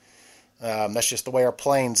first. That's just the way our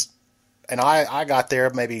planes. And I got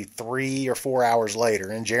there maybe 3 or 4 hours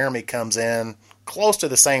later, and Jeremy comes in close to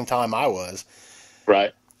the same time I was.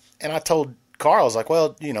 Right. And I told Carl, I was like,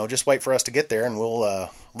 well, just wait for us to get there, and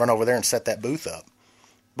we'll run over there and set that booth up.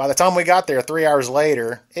 By the time we got there 3 hours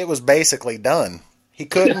later, it was basically done. He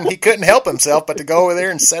couldn't help himself but to go over there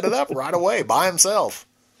and set it up right away by himself.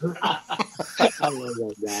 I love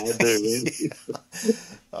that guy, dude. Yeah.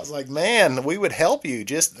 I was like, man, we would help you.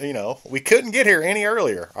 Just, we couldn't get here any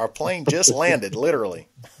earlier. Our plane just landed, literally.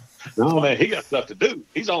 No, man, he got stuff to do.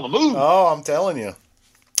 He's on the move. Oh, I'm telling you.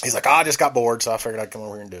 He's like, I just got bored, so I figured I'd come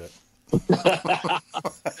over here and do it.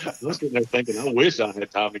 I'm sitting there thinking, I wish I had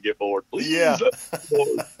time to get bored. Please. Yeah.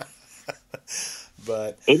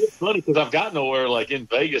 But it's funny because I've gotten nowhere in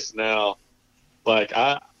Vegas now.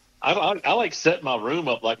 I set my room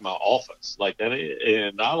up like my office,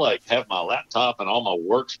 and I have my laptop and all my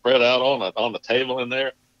work spread out on the table in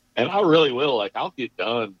there, and I really will I'll get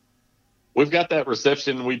done. We've got that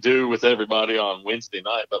reception we do with everybody on Wednesday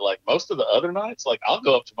night, but most of the other nights, I'll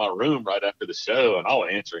go up to my room right after the show and I'll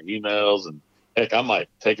answer emails, and heck, I might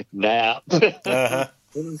take a nap. Uh-huh.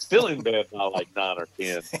 And I'm still in bed by 9 or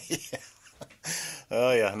 10. Yeah.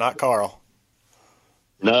 Oh yeah, not Carl.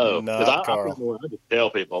 No, because I just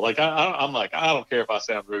tell people I'm like, I don't care if I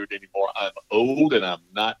sound rude anymore. I'm old and I'm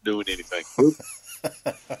not doing anything.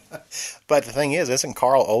 But the thing is, isn't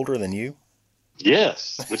Carl older than you?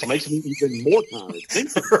 Yes, which makes me even more tired.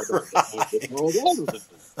 Right.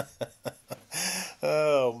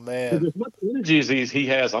 Oh man, as much energy as he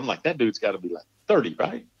has, I'm like, that dude's got to be 30,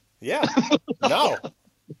 right? Yeah, no,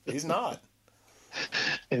 he's not.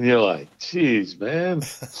 And you're like, geez, man.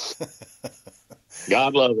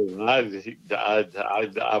 God love him. I'd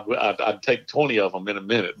take 20 of them in a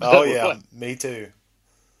minute. Oh yeah, me too.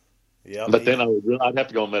 Yep. But then I'd have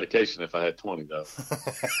to go on medication if I had 20, though.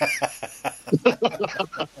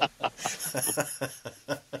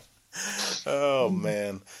 Oh,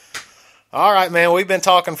 man. All right, man. We've been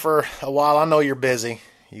talking for a while. I know you're busy.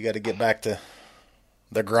 You got to get back to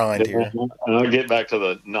the grind here. I'll get back to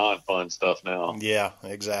the non-fun stuff now. Yeah,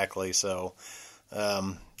 exactly. So,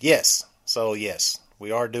 yes. So, yes,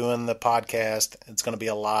 we are doing the podcast. It's going to be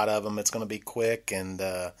a lot of them. It's going to be quick and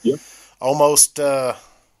Yep. almost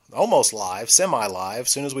live, semi-live. As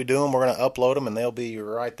soon as we do them, we're going to upload them, and they'll be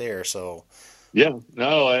right there. So, Yeah,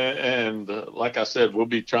 no, and like I said, we'll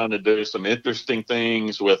be trying to do some interesting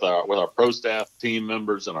things with our pro staff team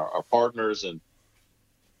members and our partners. And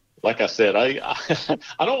like I said, I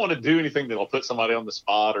don't want to do anything that'll put somebody on the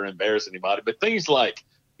spot or embarrass anybody. But things like,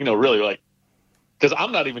 really like, because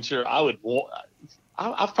I'm not even sure I would want.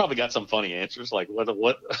 I've probably got some funny answers, like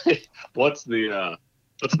what's the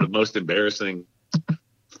most embarrassing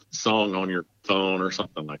song on your phone or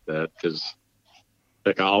something like that, because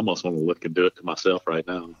I almost want to look and do it to myself right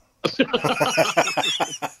now. What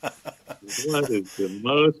is the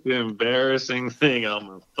most embarrassing thing on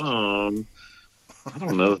my phone? I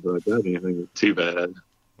don't know if I got anything too bad.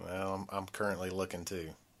 well, I'm currently looking too.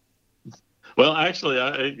 Well, actually,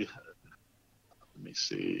 let me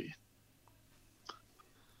see.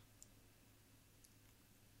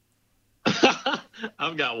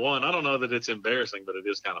 I've got one. I don't know that it's embarrassing, but it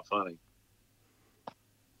is kind of funny.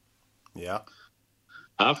 Yeah.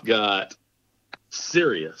 I've got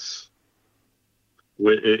Sirius.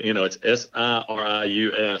 It's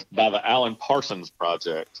Sirius by the Alan Parsons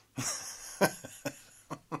Project.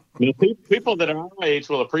 Now, people that are our age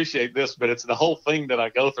will appreciate this, but it's the whole thing that I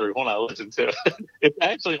go through when I listen to it. It's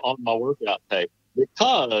actually on my workout tape,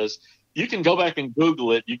 because you can go back and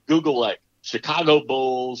Google it. You Google like Chicago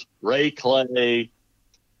Bulls, Ray Clay,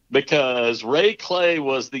 because Ray Clay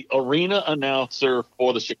was the arena announcer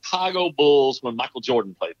for the Chicago Bulls when Michael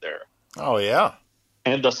Jordan played there. Oh, yeah.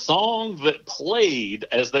 And the song that played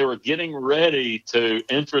as they were getting ready to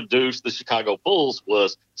introduce the Chicago Bulls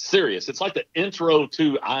was Sirius. It's like the intro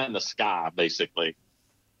to Eye in the Sky, basically.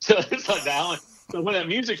 So it's like now. So when that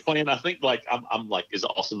music's playing, I think like I'm like as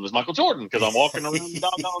awesome as Michael Jordan, because I'm walking around the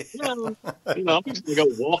doggone town. I'm just gonna go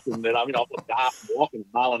walking. I'll die from walking a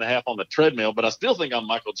mile and a half on the treadmill, but I still think I'm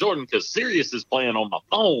Michael Jordan because Sirius is playing on my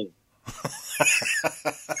phone.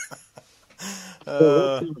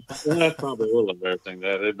 That's probably a little embarrassing,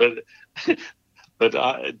 but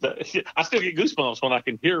I still get goosebumps when I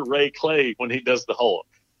can hear Ray Clay when he does the whole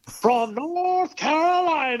from North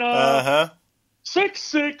Carolina,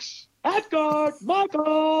 6'6" at guard,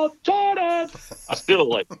 Michael Jordan. I still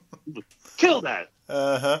like kill that.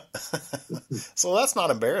 So that's not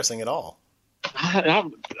embarrassing at all. I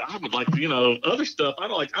would like other stuff. I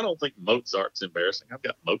don't think Mozart's embarrassing. I've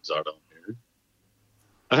got Mozart on here.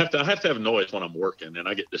 I have to have noise when I'm working, and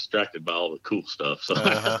I get distracted by all the cool stuff. So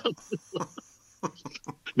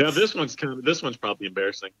now this one's probably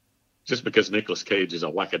embarrassing, just because Nicolas Cage is a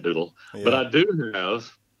wackadoodle. Yeah. But I do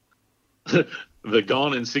have the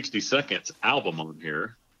Gone in 60 Seconds album on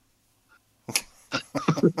here.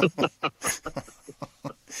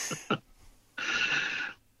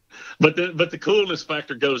 But the coolness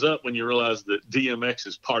factor goes up when you realize that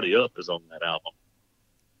DMX's Party Up is on that album.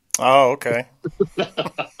 Oh, okay.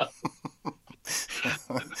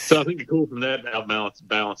 So I think the cool from that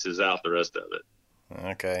balances out the rest of it.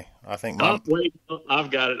 Okay. I think wait,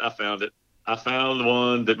 I've got it. I found it. I found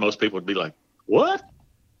one that most people would be like, what?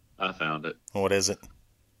 I found it. What is it?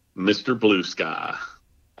 Mr. Blue Sky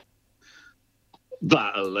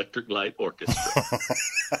by Electric Light Orchestra.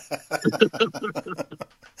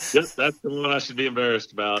 Yep, that's the one I should be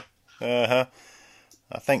embarrassed about. I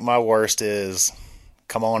think my worst is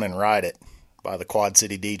Come On and Ride It by the Quad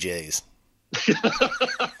City DJs.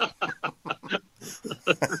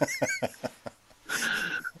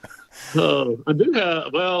 Oh, I do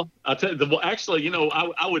have. Well, I tell you. Actually,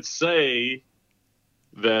 I would say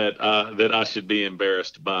that I should be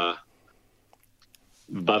embarrassed by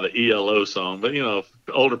the ELO song, but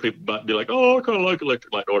older people might be like, "Oh, I kind of like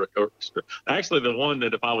Electric Light Orchestra." Actually, the one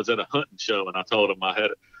that if I was at a hunting show and I told them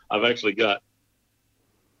I've actually got.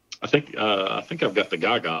 I think I've got the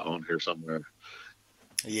Gaga on here somewhere.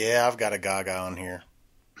 Yeah, I've got a Gaga on here.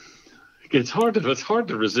 It's hard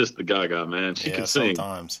to resist the Gaga, man. She can sing.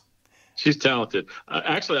 Sometimes. She's talented.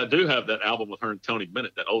 Actually, I do have that album with her and Tony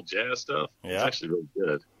Bennett, that old jazz stuff. Yeah. It's actually really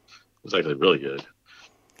good. It was actually really good.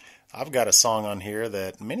 I've got a song on here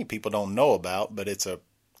that many people don't know about, but it's a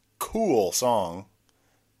cool song.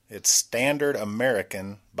 It's Standard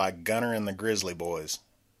American by Gunner and the Grizzly Boys.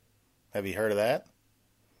 Have you heard of that?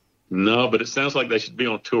 No, but it sounds like they should be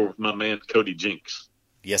on tour with my man Cody Jinks.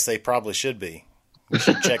 Yes, they probably should be. We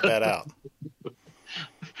should check that out.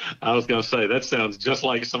 I was going to say, that sounds just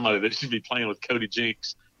like somebody that should be playing with Cody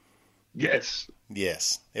Jinks. Yes.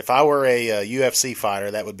 Yes. If I were a UFC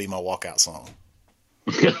fighter, that would be my walkout song.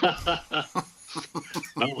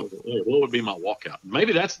 What would be my walkout?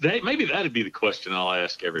 Maybe that'd be the question I'll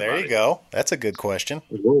ask everybody. There you go. That's a good question.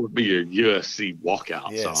 What would be your UFC walkout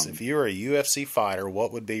song? Yes, if you were a UFC fighter,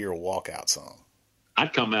 what would be your walkout song?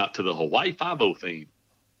 I'd come out to the Hawaii Five-0 theme.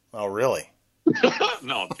 Oh, really?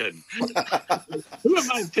 No, I'm kidding. Who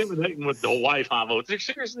am I intimidating with the Hawaii Five-0?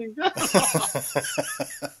 Seriously?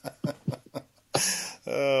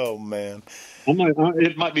 Oh, man.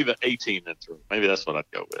 It might be the A-Team intro. Maybe that's what I'd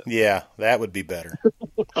go with. Yeah, that would be better.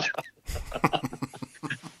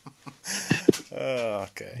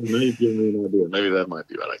 Okay. Maybe give me an idea. Maybe that might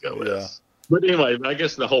be what I go with. Yeah. But anyway, I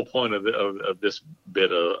guess the whole point of this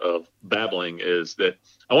bit of babbling is that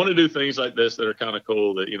I want to do things like this that are kind of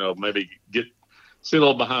cool, that, maybe see a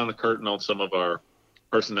little behind the curtain on some of our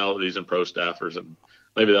personalities and pro staffers, and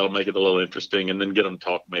maybe that'll make it a little interesting, and then get them to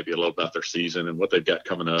talk maybe a little about their season and what they've got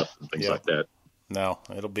coming up and things like that. No,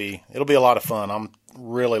 it'll be a lot of fun. I'm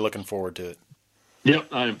really looking forward to it. Yep,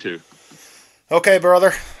 I am too. Okay,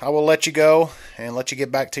 brother, I will let you go and let you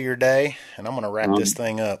get back to your day, and I'm going to wrap this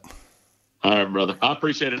thing up. All right, brother. I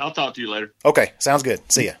appreciate it. I'll talk to you later. Okay, sounds good.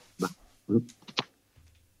 See ya.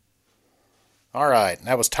 All right,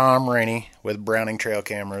 that was Tom Rainey with Browning Trail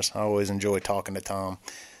Cameras. I always enjoy talking to Tom.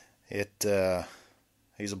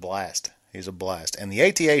 He's a blast. He's a blast. And the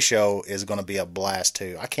ATA show is going to be a blast,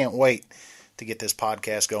 too. I can't wait to get this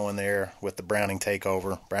podcast going there with the Browning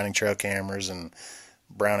Takeover, Browning Trail Cameras, and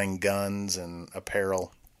Browning Guns and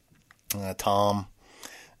Apparel. Tom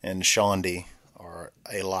and Shaundi are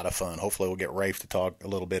a lot of fun. Hopefully we'll get Rafe to talk a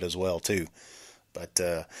little bit as well, too.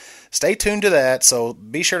 But stay tuned to that. So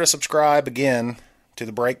be sure to subscribe again to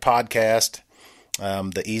the Break Podcast.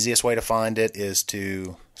 The easiest way to find it is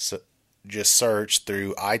to just search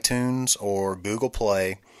through iTunes or Google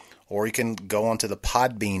Play, or you can go onto the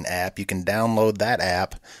Podbean app. You can download that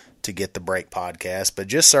app to get the Break Podcast. But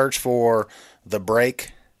just search for The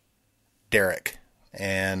Break Derek,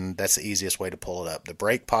 and that's the easiest way to pull it up. The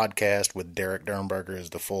Break Podcast with Derek Dernberger is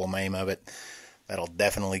the full name of it. That'll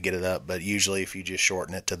definitely get it up, but usually if you just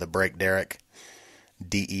shorten it to The Break Derek,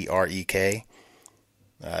 DEREK,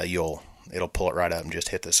 it'll pull it right up, and just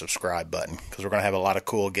hit the subscribe button, because we're going to have a lot of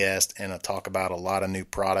cool guests and talk about a lot of new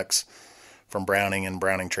products from Browning and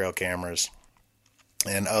Browning Trail Cameras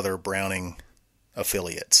and other Browning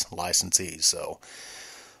affiliates, licensees. So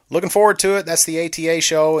looking forward to it. That's the ATA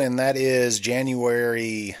show, and that is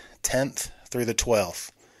January 10th through the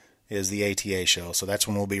 12th is the ATA show. So that's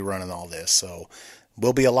when we'll be running all this. So it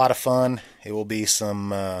will be a lot of fun. It will be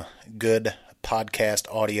some good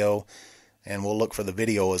podcast audio, and we'll look for the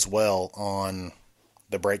video as well on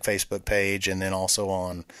the Break Facebook page, and then also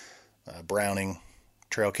on Browning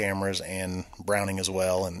Trail Cameras and Browning as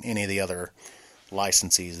well, and any of the other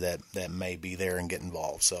licensees that may be there and get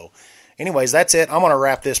involved. So anyways, that's it. I'm going to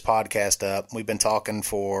wrap this podcast up. We've been talking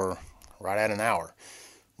for right at an hour,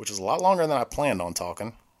 which is a lot longer than I planned on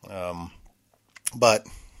talking. But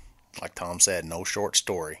like Tom said, no short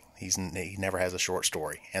story. He never has a short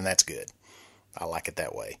story, and that's good. I like it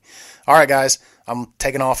that way. All right, guys, I'm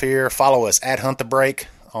taking off here. Follow us at Hunt the Break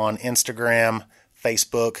on Instagram,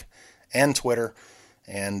 Facebook, and Twitter,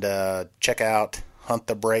 and check out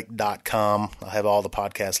huntthebreak.com. I have all the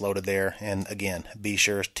podcasts loaded there. And again, be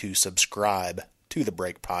sure to subscribe to the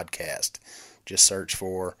Break Podcast. Just search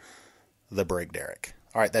for The Break Derek.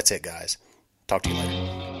 All right, that's it, guys. Talk to you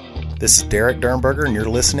later. This is Derek Dernberger, and you're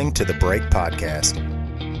listening to The Break Podcast.